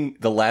last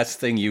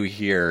thing you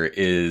hear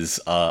is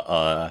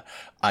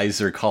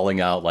Iser calling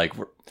out, like,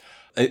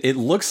 it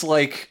looks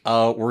like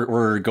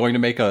we're going to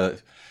make a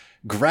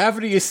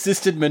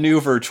gravity-assisted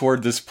maneuver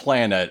toward this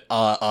planet.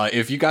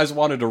 If you guys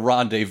wanted to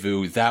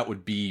rendezvous, that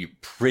would be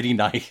pretty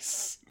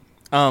nice.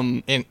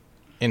 In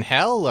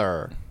hell,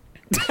 or?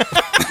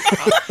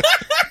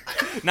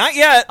 Not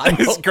yet,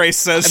 as Grace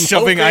says,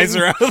 shoving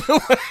Iser out of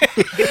the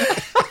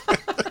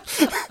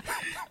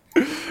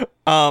way.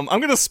 I'm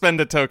going to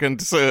spend a token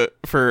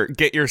for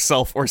get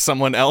yourself or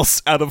someone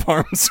else out of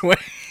harm's way.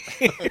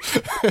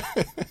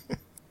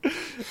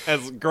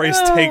 As Grace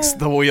takes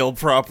the wheel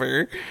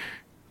proper.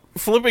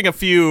 Flipping a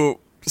few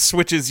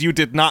switches you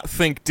did not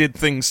think did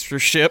things for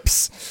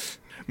ships.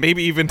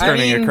 Maybe even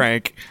turning a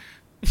crank.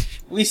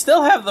 We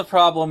still have the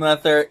problem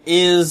that there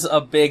is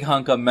a big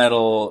hunk of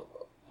metal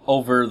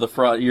over the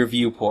front your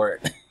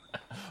viewport.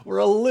 We're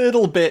a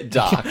little bit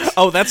docked.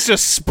 Oh, that's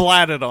just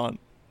splatted on.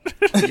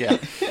 Yeah.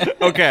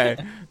 Okay.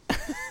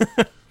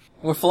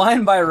 We're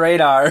flying by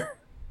radar.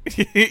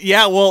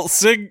 Yeah, well,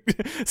 Sig.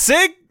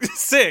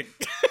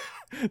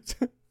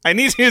 I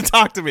need you to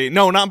talk to me.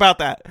 No, not about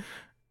that.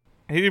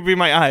 I need you to be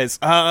my eyes.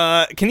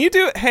 Can you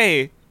do it?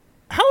 Hey,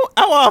 how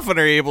often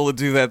are you able to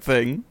do that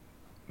thing?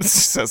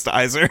 Says to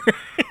Iser.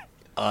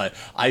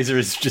 Iser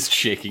is just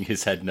shaking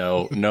his head.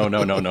 No.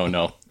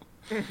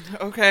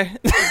 Okay.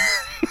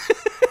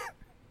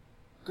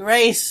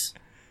 Grace,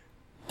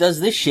 does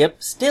this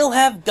ship still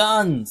have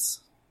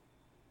guns?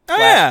 Oh, Flash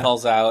yeah.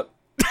 calls out.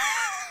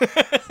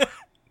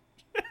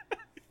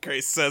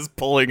 Grace says,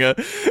 pulling a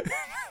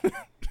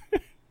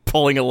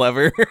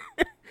lever.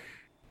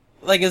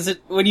 Like, is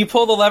it when you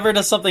pull the lever,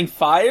 does something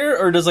fire,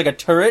 or does like a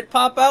turret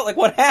pop out? Like,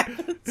 what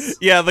happens?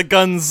 Yeah, the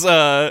guns.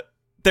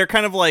 They're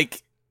kind of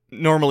like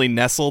normally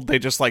nestled. They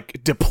just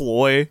like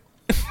deploy.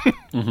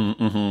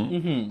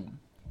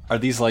 Are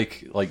these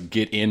like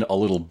get in a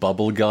little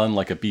bubble gun,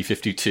 like a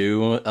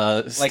B-52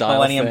 Like style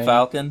Millennium thing?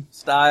 Falcon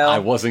style? I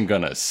wasn't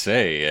gonna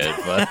say it,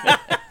 but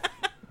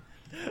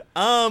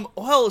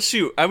Well,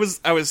 shoot. I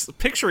was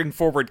picturing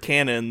forward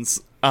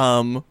cannons.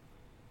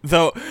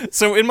 Though,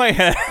 so in my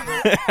head,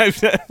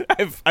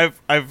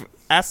 I've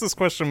asked this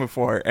question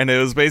before, and it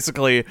was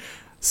basically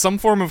some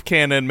form of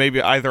cannon,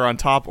 maybe either on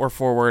top or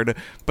forward,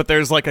 but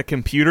there's like a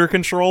computer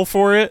control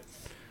for it.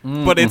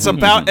 But it's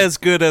about as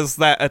good as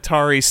that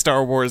Atari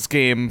Star Wars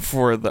game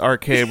for the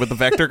arcade with the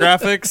vector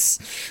graphics.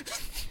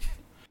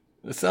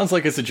 it sounds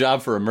like it's a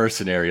job for a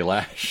mercenary,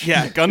 Lash.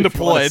 Yeah, gun If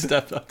you wanna deployed.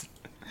 step up.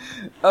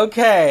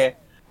 Okay,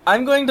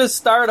 I'm going to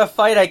start a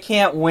fight I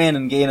can't win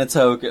and gain a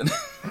token.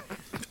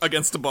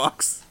 Against a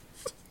box.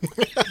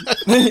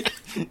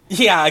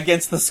 Yeah,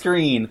 against the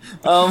screen.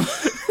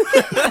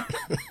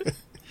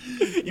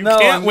 You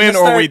can't win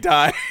or we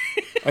die.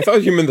 I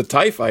thought you meant the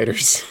TIE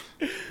fighters.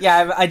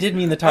 Yeah, I did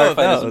mean the TIE Oh,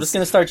 fighters. I'm those. just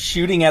going to start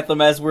shooting at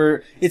them as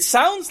we're... It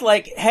sounds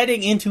like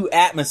heading into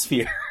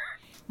atmosphere.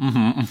 Just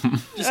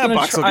That gonna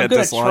box will I'm get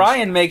going to dislodged. try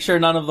and make sure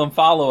none of them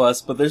follow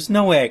us, but there's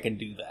no way I can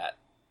do that.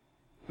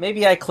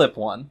 Maybe I clip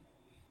one.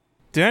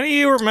 Do any of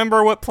you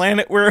remember what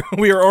planet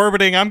we were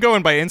orbiting? I'm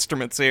going by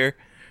instruments here.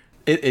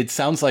 It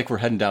sounds like we're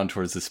heading down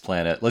towards this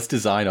planet. Let's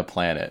design a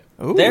planet.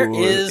 Ooh, There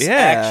is yeah.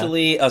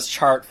 actually a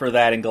chart for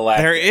that in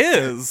Galactic. There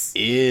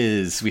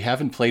is. We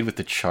haven't played with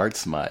the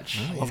charts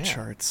much. I love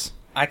charts.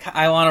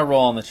 I want to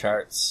roll on the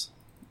charts.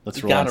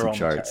 Let's We roll on gotta some roll on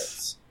the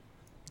charts.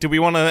 Do we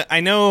want to... I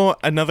know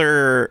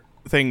another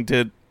thing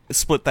did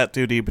split that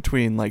duty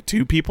between, like,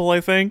 two people, I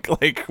think.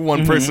 Like,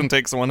 one person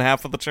takes one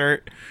half of the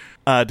chart.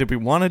 Did we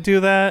want to do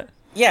that?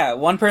 Yeah,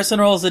 one person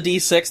rolls a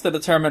d6 to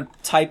determine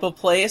type of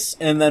place,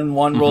 and then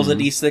one rolls a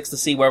d6 to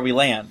see where we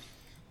land.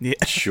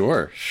 Yeah.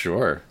 Sure.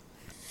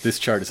 This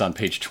chart is on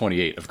page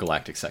 28 of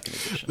Galactic 2nd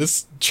Edition.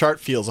 This chart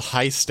feels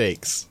high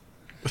stakes.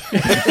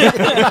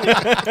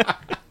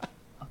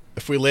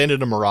 If we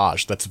landed a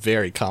Mirage, that's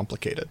very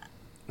complicated.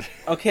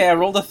 Okay, I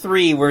rolled a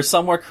 3. We're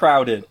somewhere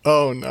crowded.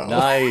 Oh, no.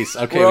 Nice.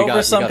 Okay, We're we over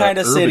got some we got kind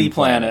an of city urban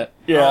planet.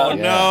 Yeah. Oh,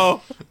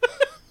 no.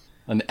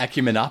 An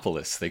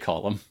ecumenopolis, they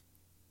call them.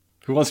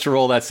 Who wants to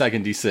roll that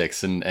second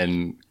d6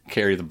 and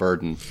carry the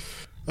burden?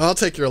 I'll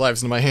take your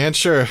lives into my hand,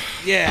 sure.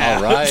 Yeah.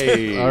 All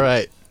right. All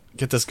right.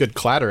 Get this good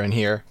clatter in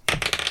here.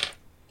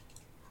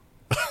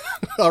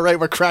 All right,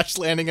 we're crash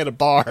landing at a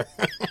bar.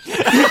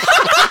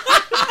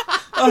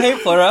 Oh, hey,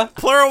 Flora.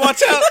 Plura,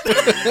 watch out!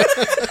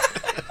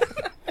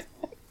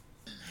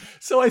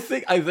 So I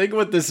think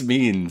what this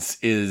means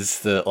is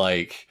that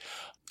like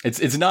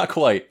it's not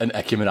quite an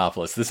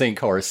Ecumenopolis. This ain't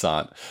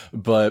Coruscant,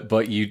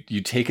 but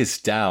you take us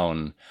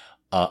down.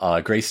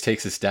 Grace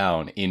takes us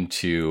down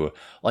into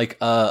like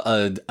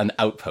an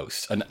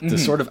outpost, the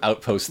sort of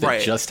outpost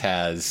that just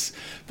has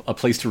a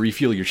place to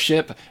refuel your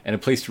ship and a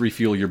place to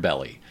refuel your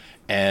belly,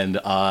 and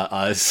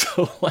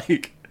so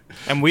like,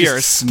 and we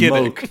are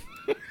skidding.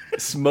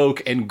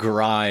 Smoke and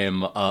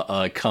grime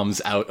comes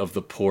out of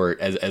the port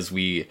as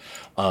we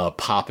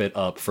pop it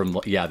up from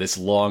this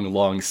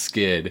long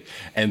skid,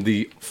 and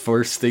the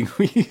first thing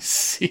we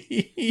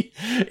see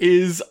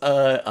is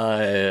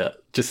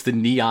just the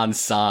neon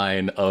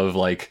sign of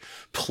like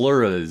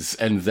Pluras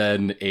and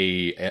then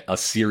a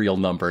serial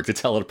number to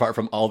tell it apart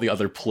from all the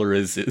other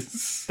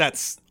Plurases.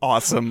 That's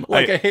awesome.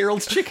 Like a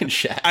Harold's Chicken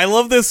Shack. I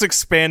love this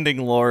expanding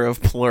lore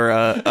of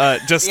Plura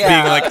just being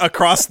like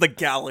across the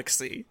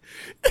galaxy.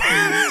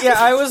 Yeah,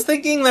 I was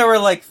thinking there were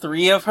like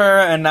 3 of her,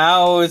 and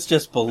now it's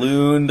just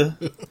ballooned.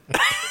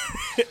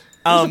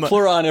 There's a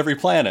Plura on every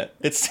planet.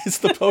 It's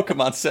the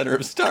Pokemon Center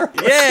of Star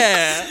Wars.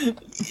 Yeah,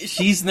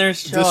 she's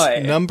Nurse Joy.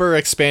 This number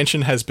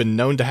expansion has been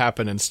known to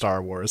happen in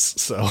Star Wars,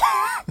 so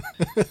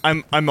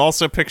I'm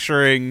also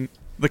picturing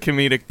the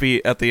comedic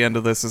beat at the end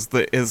of this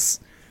is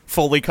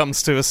Foley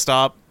comes to a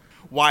stop,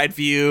 wide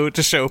view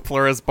to show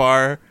Plura's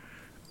bar,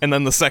 and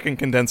then the second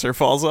condenser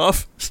falls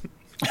off.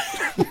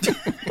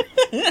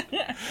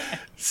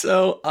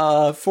 So,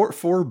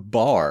 for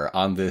bar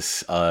on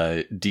this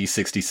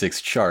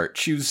D66 chart,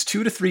 choose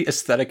 2 to 3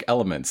 aesthetic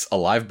elements: a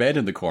live band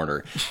in the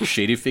corner,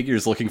 shady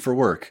figures looking for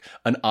work,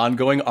 an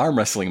ongoing arm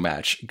wrestling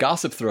match,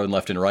 gossip thrown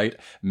left and right,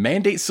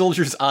 mandate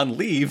soldiers on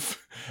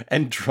leave,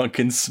 and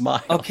drunken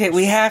smile. Okay,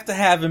 we have to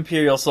have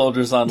Imperial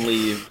soldiers on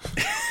leave.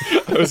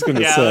 I was going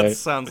to Yeah, say. that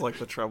sounds like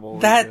the trouble.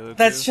 That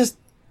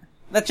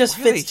just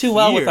fits too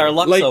well with our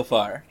luck so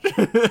far.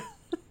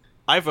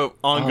 I vote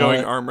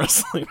ongoing arm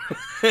wrestling.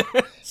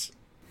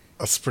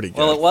 that's pretty good.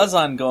 Well, it was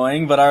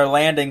ongoing, but our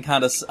landing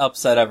kind of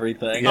upset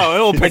everything. Oh,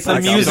 it'll pick Like the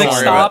back up. music Don't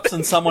worry about stops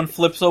and someone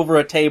flips over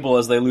a table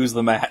as they lose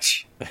the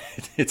match.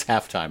 It's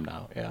halftime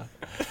now,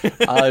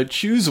 yeah.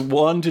 Choose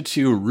 1 to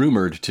 2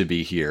 rumored to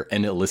be here: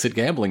 an illicit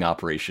gambling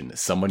operation,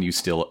 someone you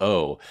still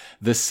owe,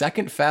 the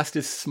second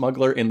fastest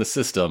smuggler in the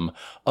system,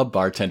 a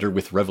bartender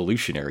with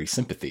revolutionary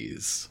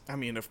sympathies. I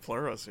mean, if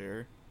Plura's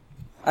here.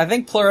 I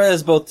think Plura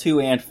is both 2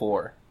 and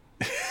 4.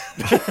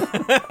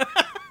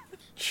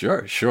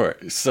 Sure.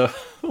 So,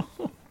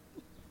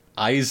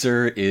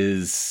 Iser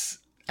is,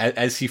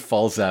 as he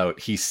falls out,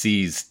 he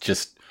sees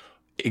just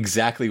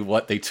exactly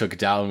what they took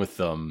down with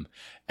them,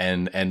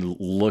 and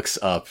looks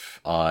up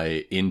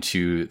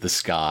into the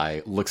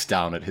sky, looks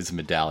down at his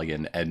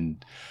medallion,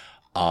 and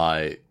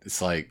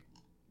it's like,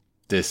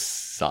 this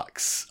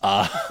sucks.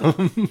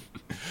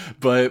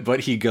 But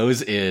he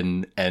goes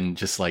in and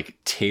just like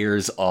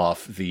tears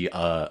off the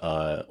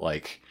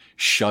like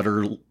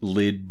shutter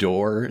lid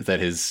door that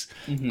has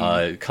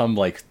come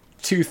like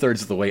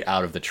 2/3 of the way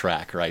out of the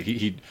track, right?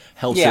 He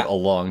helps it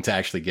along to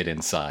actually get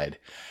inside.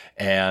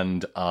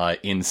 And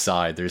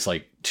inside there's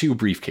like 2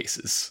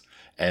 briefcases,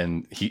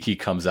 and he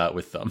comes out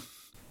with them.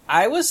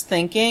 I was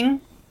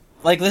thinking,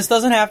 like, this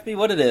doesn't have to be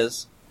what it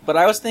is, but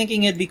I was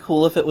thinking it'd be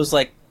cool if it was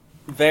like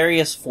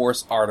various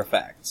Force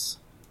artifacts.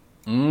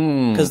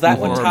 Because that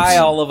would tie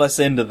all of us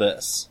into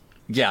this.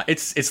 Yeah,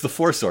 it's the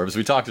Force orbs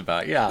we talked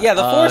about, yeah. Yeah,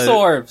 the Force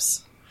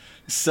orbs.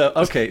 So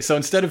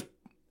instead of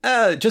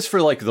just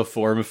for like the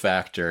form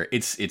factor,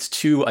 it's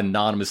 2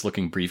 anonymous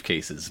looking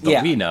briefcases,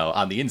 but we know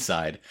on the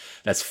inside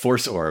that's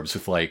Force orbs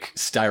with like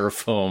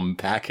styrofoam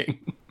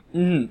packing.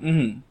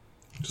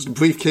 Just a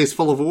briefcase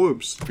full of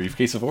orbs.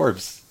 Briefcase of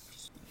orbs.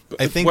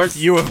 I think What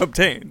you have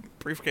obtained.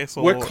 Briefcase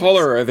full of What orbs.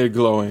 color are they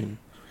glowing?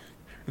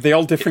 Are they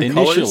all different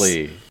colors?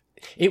 Initially,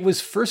 it was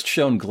first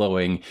shown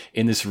glowing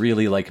in this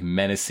really like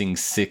menacing,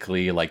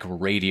 sickly, like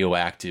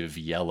radioactive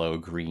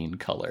yellow-green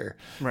color.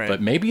 Right.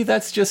 But maybe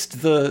that's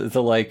just the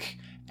like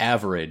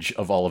average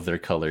of all of their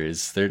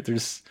colors.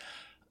 There's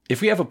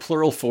if we have a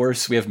plural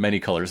force, we have many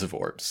colors of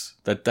orbs.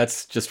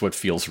 That's just what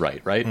feels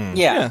right?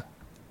 Yeah.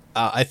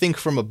 I think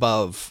from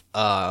above,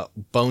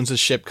 Bones'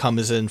 ship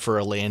comes in for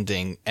a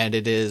landing, and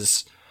it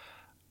is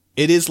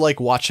like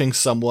watching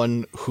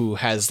someone who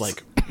has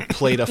like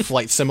played a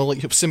flight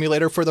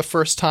simulator for the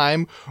first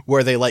time,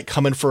 where they like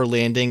come in for a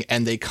landing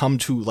and they come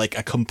to like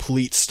a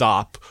complete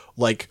stop,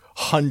 like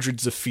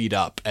hundreds of feet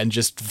up, and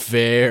just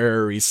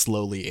very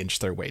slowly inch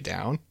their way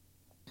down.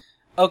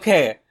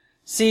 Okay.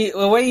 See,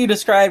 the way you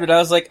described it, I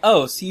was like,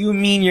 oh, so you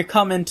mean you're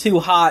coming too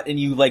hot and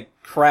you like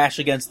crash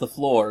against the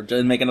floor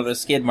and make another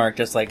skid mark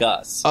just like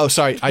us. Oh,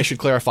 sorry, I should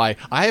clarify.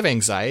 I have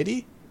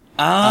anxiety.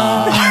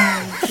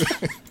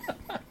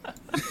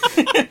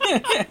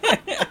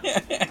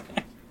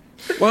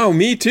 Wow,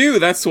 me too.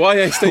 That's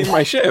why I stayed in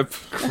my ship.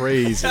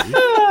 Crazy.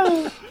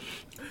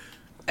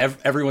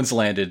 Everyone's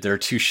landed. There are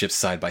 2 ships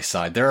side by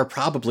side. There are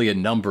probably a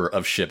number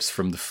of ships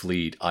from the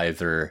fleet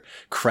either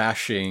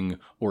crashing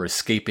or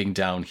escaping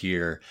down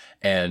here.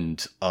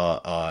 And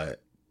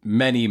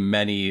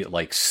many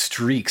like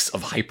streaks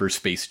of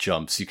hyperspace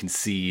jumps you can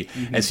see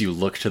as you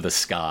look to the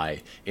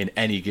sky in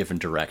any given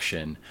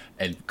direction,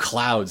 and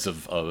clouds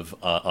of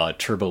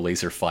turbo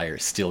laser fire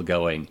still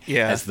going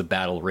as the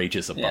battle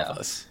rages above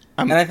us.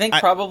 And I think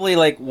probably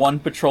like one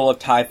patrol of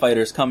TIE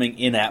fighters coming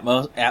in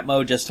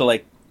Atmo just to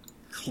like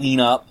clean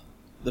up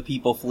the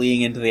people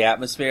fleeing into the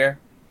atmosphere.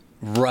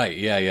 Right,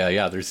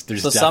 yeah. There's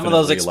so some of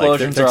those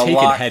explosions like, are a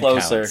lot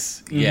closer.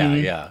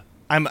 Yeah.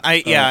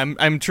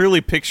 I'm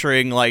truly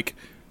picturing like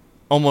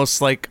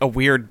almost like a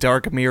weird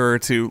dark mirror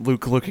to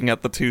Luke looking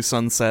at the two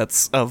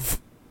sunsets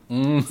of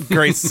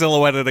Grace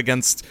silhouetted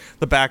against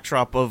the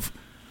backdrop of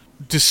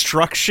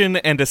destruction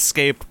and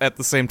escape at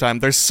the same time.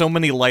 There's so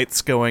many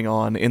lights going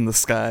on in the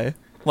sky,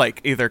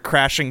 like either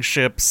crashing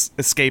ships,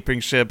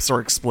 escaping ships,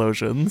 or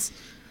explosions.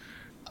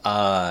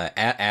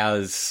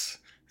 As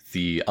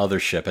the other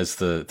ship, as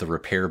the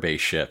repair bay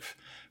ship,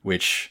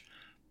 which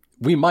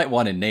we might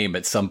want to name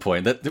at some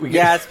point.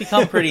 It's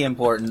become pretty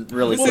important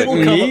really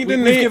quickly.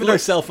 We've given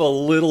ourselves a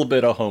little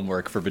bit of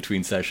homework for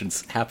between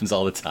sessions. Happens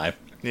all the time.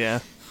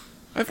 Yeah.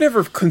 I've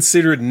never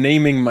considered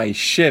naming my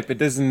ship. It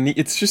doesn't need,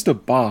 it's just a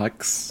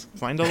box.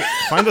 Find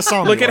a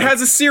song. Look, it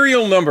has a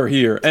serial number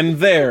here, and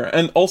there,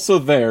 and also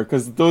there,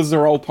 because those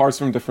are all parts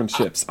from different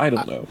ships. I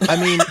don't know. I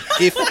mean,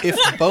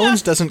 if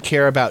Bones doesn't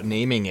care about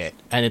naming it,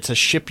 and it's a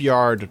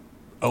shipyard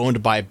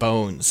owned by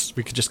Bones,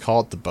 we could just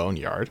call it the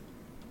Boneyard.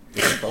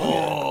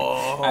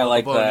 I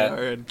like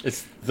that.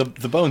 It's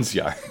the Bones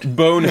Yard.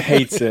 Bone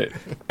hates it.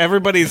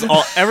 Everybody's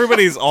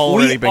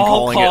already been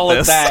calling call it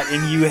this. That,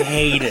 and you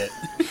hate it.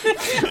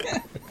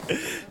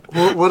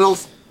 What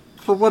else?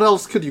 But what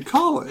else could you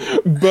call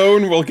it?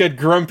 Bone will get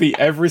grumpy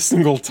every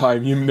single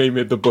time you name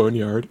it the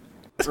Boneyard.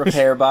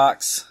 Repair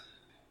box.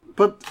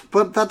 But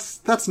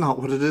that's not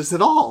what it is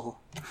at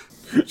all.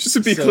 Just to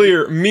be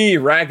clear, me,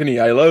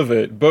 Ragni, I love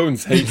it.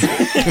 Bones hates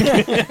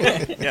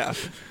it. Yeah.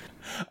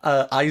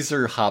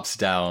 Iser hops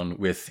down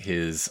with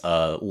his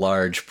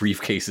large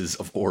briefcases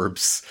of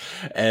orbs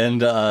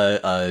and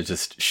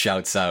just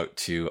shouts out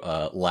to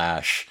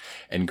Lash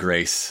and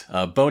Grace.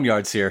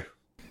 Boneyard's here.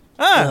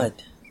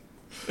 Good.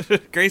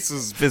 Grace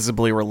is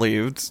visibly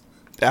relieved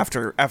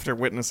after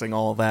witnessing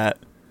all that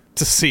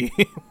to see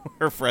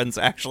her friends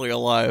actually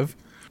alive.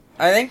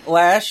 I think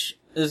Lash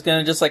is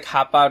gonna just like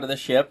hop out of the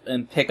ship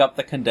and pick up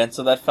the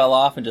condenser that fell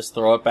off and just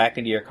throw it back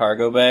into your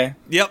cargo bay.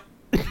 Yep.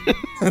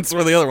 That's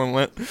where the other one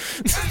went.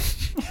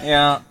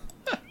 Yeah.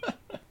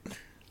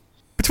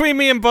 Between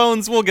me and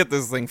Bones, we'll get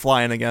this thing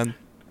flying again.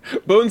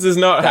 Bones is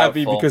not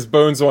happy Doubtful. because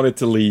Bones wanted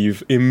to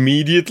leave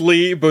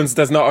immediately. Bones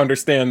does not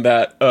understand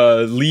that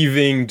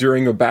leaving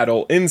during a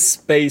battle in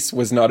space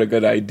was not a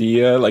good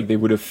idea. Like, they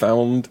would have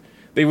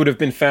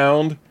been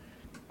found.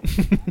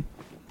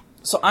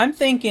 So I'm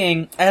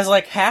thinking, as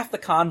like half the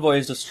convoy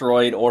is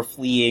destroyed or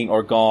fleeing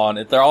or gone,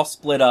 if they're all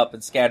split up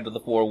and scattered to the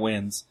four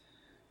winds,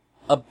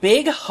 a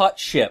big Hutt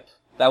ship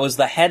that was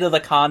the head of the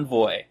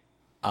convoy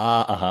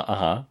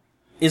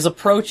is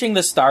approaching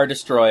the Star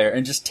Destroyer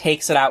and just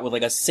takes it out with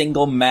like a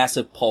single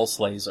massive pulse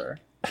laser.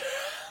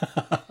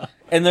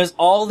 And there's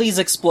all these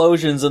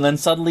explosions, and then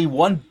suddenly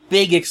one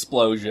big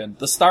explosion.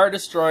 The Star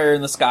Destroyer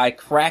in the sky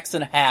cracks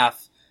in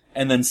half,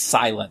 and then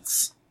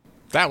silence.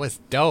 That was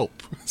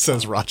dope,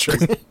 says Roger.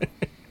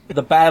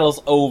 The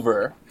battle's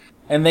over.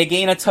 And they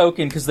gain a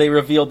token because they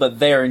revealed that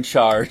they're in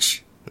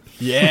charge.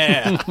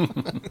 Yeah.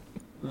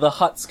 The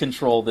Hutts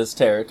control this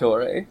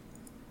territory.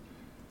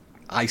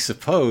 I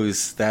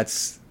suppose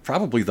that's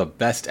probably the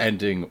best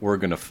ending we're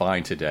going to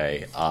find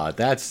today.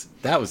 That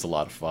was a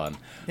lot of fun.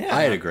 Yeah.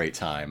 I had a great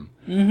time.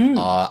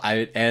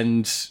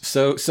 Mm-hmm.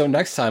 So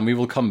next time we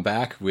will come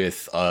back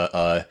with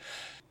the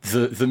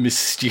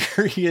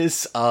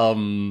mysterious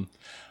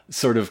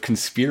sort of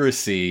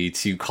conspiracy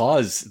to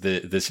cause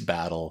this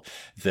battle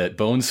that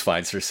Bones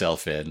finds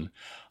herself in.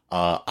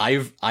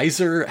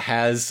 Iser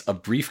has a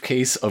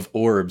briefcase of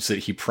orbs that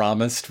he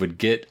promised would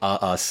get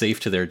safe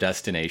to their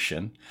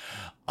destination.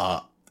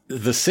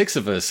 The six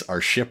of us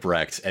are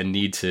shipwrecked and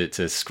need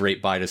to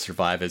scrape by to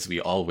survive, as we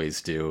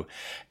always do.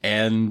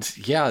 And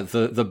yeah,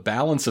 the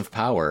balance of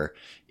power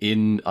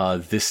in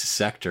this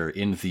sector,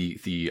 in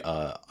the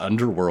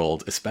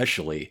underworld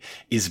especially,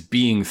 is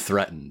being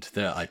threatened.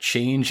 A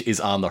change is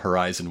on the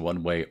horizon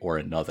one way or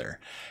another.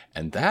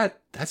 And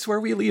that's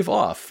where we leave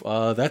off.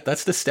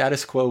 That's the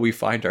status quo we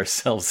find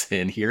ourselves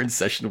in here in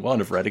session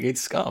 1 of Renegade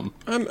Scum.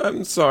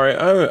 I'm sorry,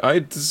 I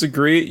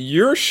disagree.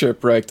 You're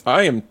shipwrecked.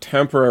 I am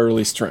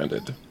temporarily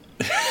stranded.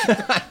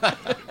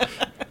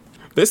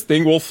 This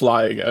thing will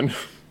fly again.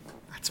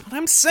 That's what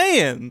I'm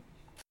saying.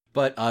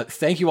 But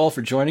thank you all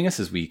for joining us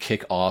as we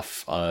kick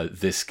off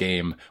this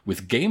game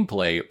with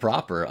gameplay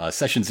proper.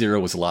 Session 0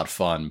 was a lot of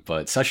fun,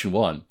 but Session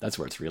 1, that's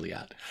where it's really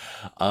at.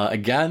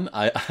 Again,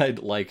 I'd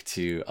like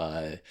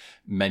to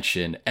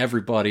mention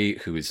everybody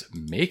who is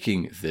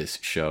making this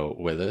show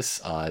with us.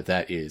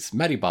 That is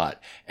Medibot,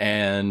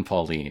 and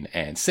Pauline,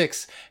 and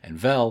Six, and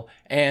Vel,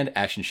 and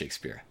Ashton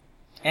Shakespeare.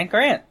 And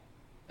Grant.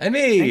 And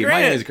me! And Grant.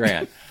 My name is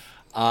Grant.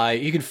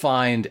 You can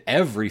find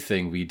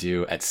everything we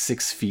do at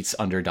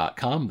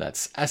sixfeetsunder.com.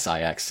 That's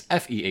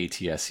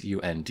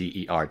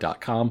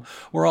SIXFEATSUNDER.com.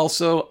 We're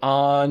also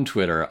on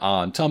Twitter,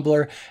 on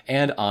Tumblr,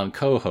 and on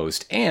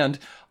Co-Host. And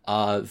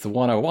the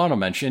one I want to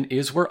mention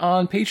is we're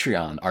on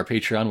Patreon. Our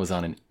Patreon was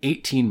on an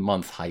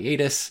 18-month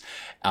hiatus,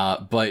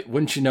 but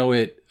wouldn't you know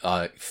it,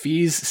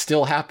 fees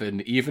still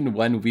happen even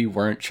when we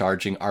weren't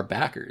charging our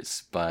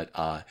backers. But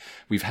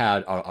we've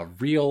had a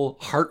real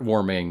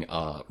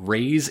heartwarming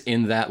raise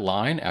in that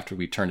line after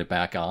we turned it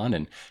back on,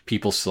 and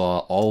people saw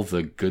all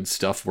the good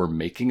stuff we're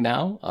making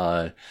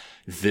now.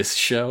 This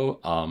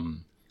show,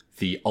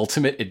 the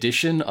ultimate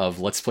edition of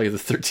Let's Play the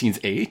 13th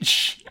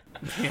Age.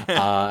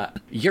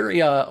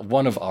 Yuria,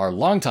 one of our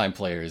longtime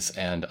players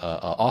and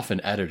often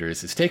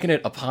editors, has taken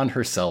it upon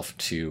herself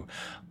to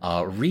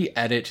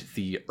re-edit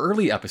the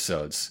early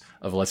episodes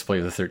of Let's Play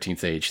the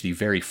 13th Age, the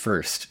very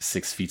first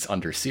 6 Feet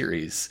Under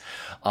series,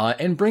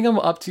 and bring them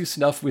up to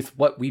snuff with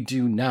what we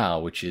do now,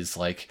 which is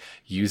like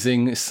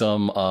using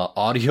some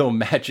audio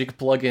magic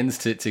plugins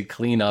to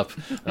clean up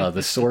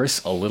the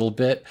source a little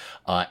bit,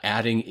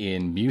 adding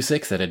in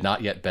music that had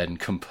not yet been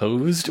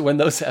composed when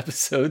those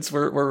episodes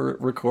were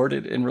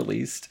recorded and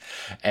released,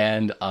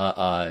 and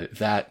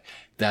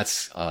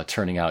that's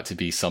turning out to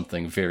be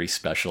something very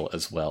special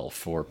as well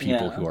for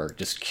people who are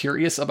just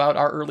curious about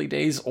our early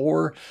days,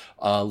 or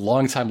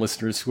longtime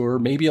listeners who are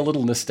maybe a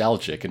little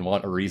nostalgic and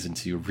want a reason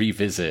to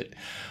revisit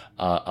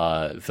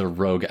the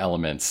rogue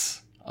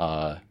elements,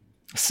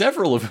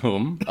 several of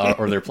whom,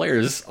 or their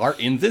players, are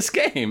in this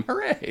game.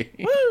 Hooray!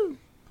 Woo!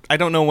 I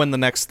don't know when the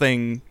next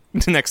time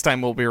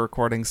we'll be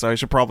recording, so I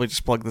should probably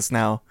just plug this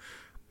now.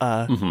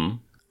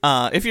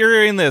 If you're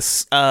hearing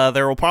this,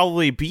 there will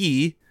probably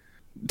be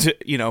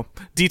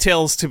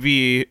details to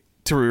be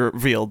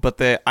revealed, but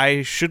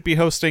I should be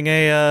hosting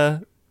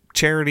a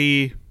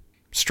charity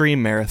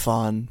stream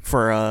marathon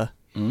for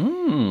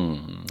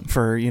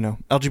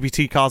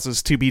LGBT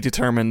causes to be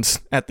determined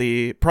at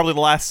probably the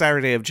last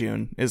Saturday of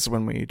June is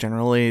when we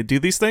generally do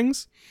these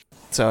things.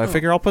 So I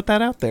figure I'll put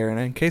that out there, and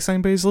in case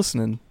anybody's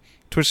listening,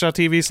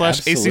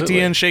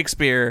 twitch.tv/ACTN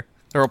Shakespeare.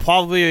 There will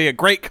probably be a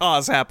great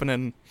cause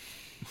happening.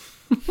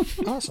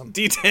 Awesome.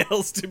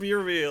 Details to be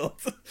revealed.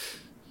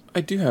 I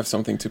do have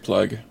something to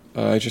plug.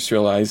 I just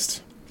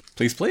realized.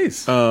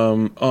 Please.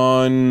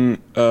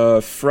 On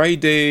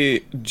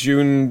Friday,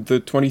 June the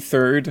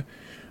 23rd,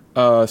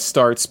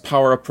 starts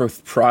Power Up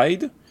with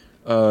Pride.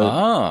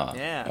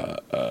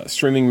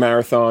 Streaming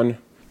marathon.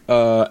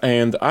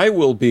 And I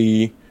will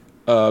be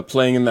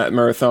playing in that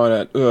marathon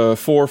at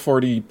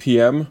 4:40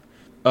 p.m.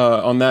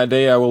 On that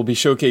day, I will be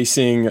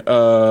showcasing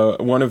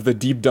one of the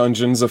deep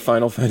dungeons of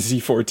Final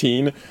Fantasy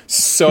XIV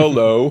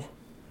solo.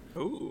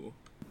 Ooh.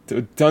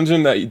 The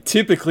dungeon that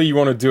typically you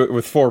want to do it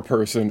with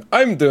 4-person.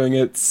 I'm doing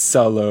it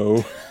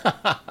solo.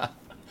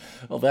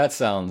 Well, that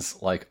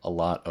sounds like a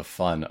lot of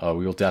fun.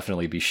 We will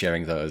definitely be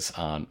sharing those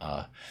on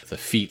the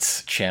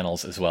Feats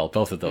channels as well,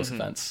 both of those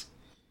events.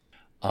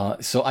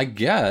 So I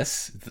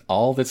guess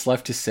all that's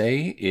left to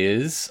say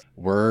is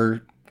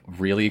we're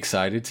really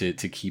excited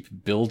to keep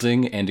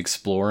building and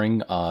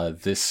exploring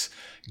this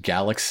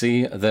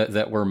galaxy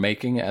that we're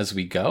making as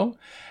we go.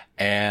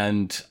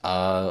 And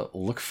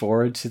look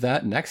forward to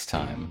that next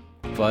time.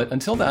 But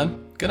until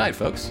then, good night,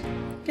 folks.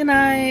 Good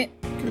night.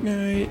 Good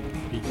night.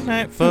 Good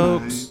night,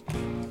 folks. Bye.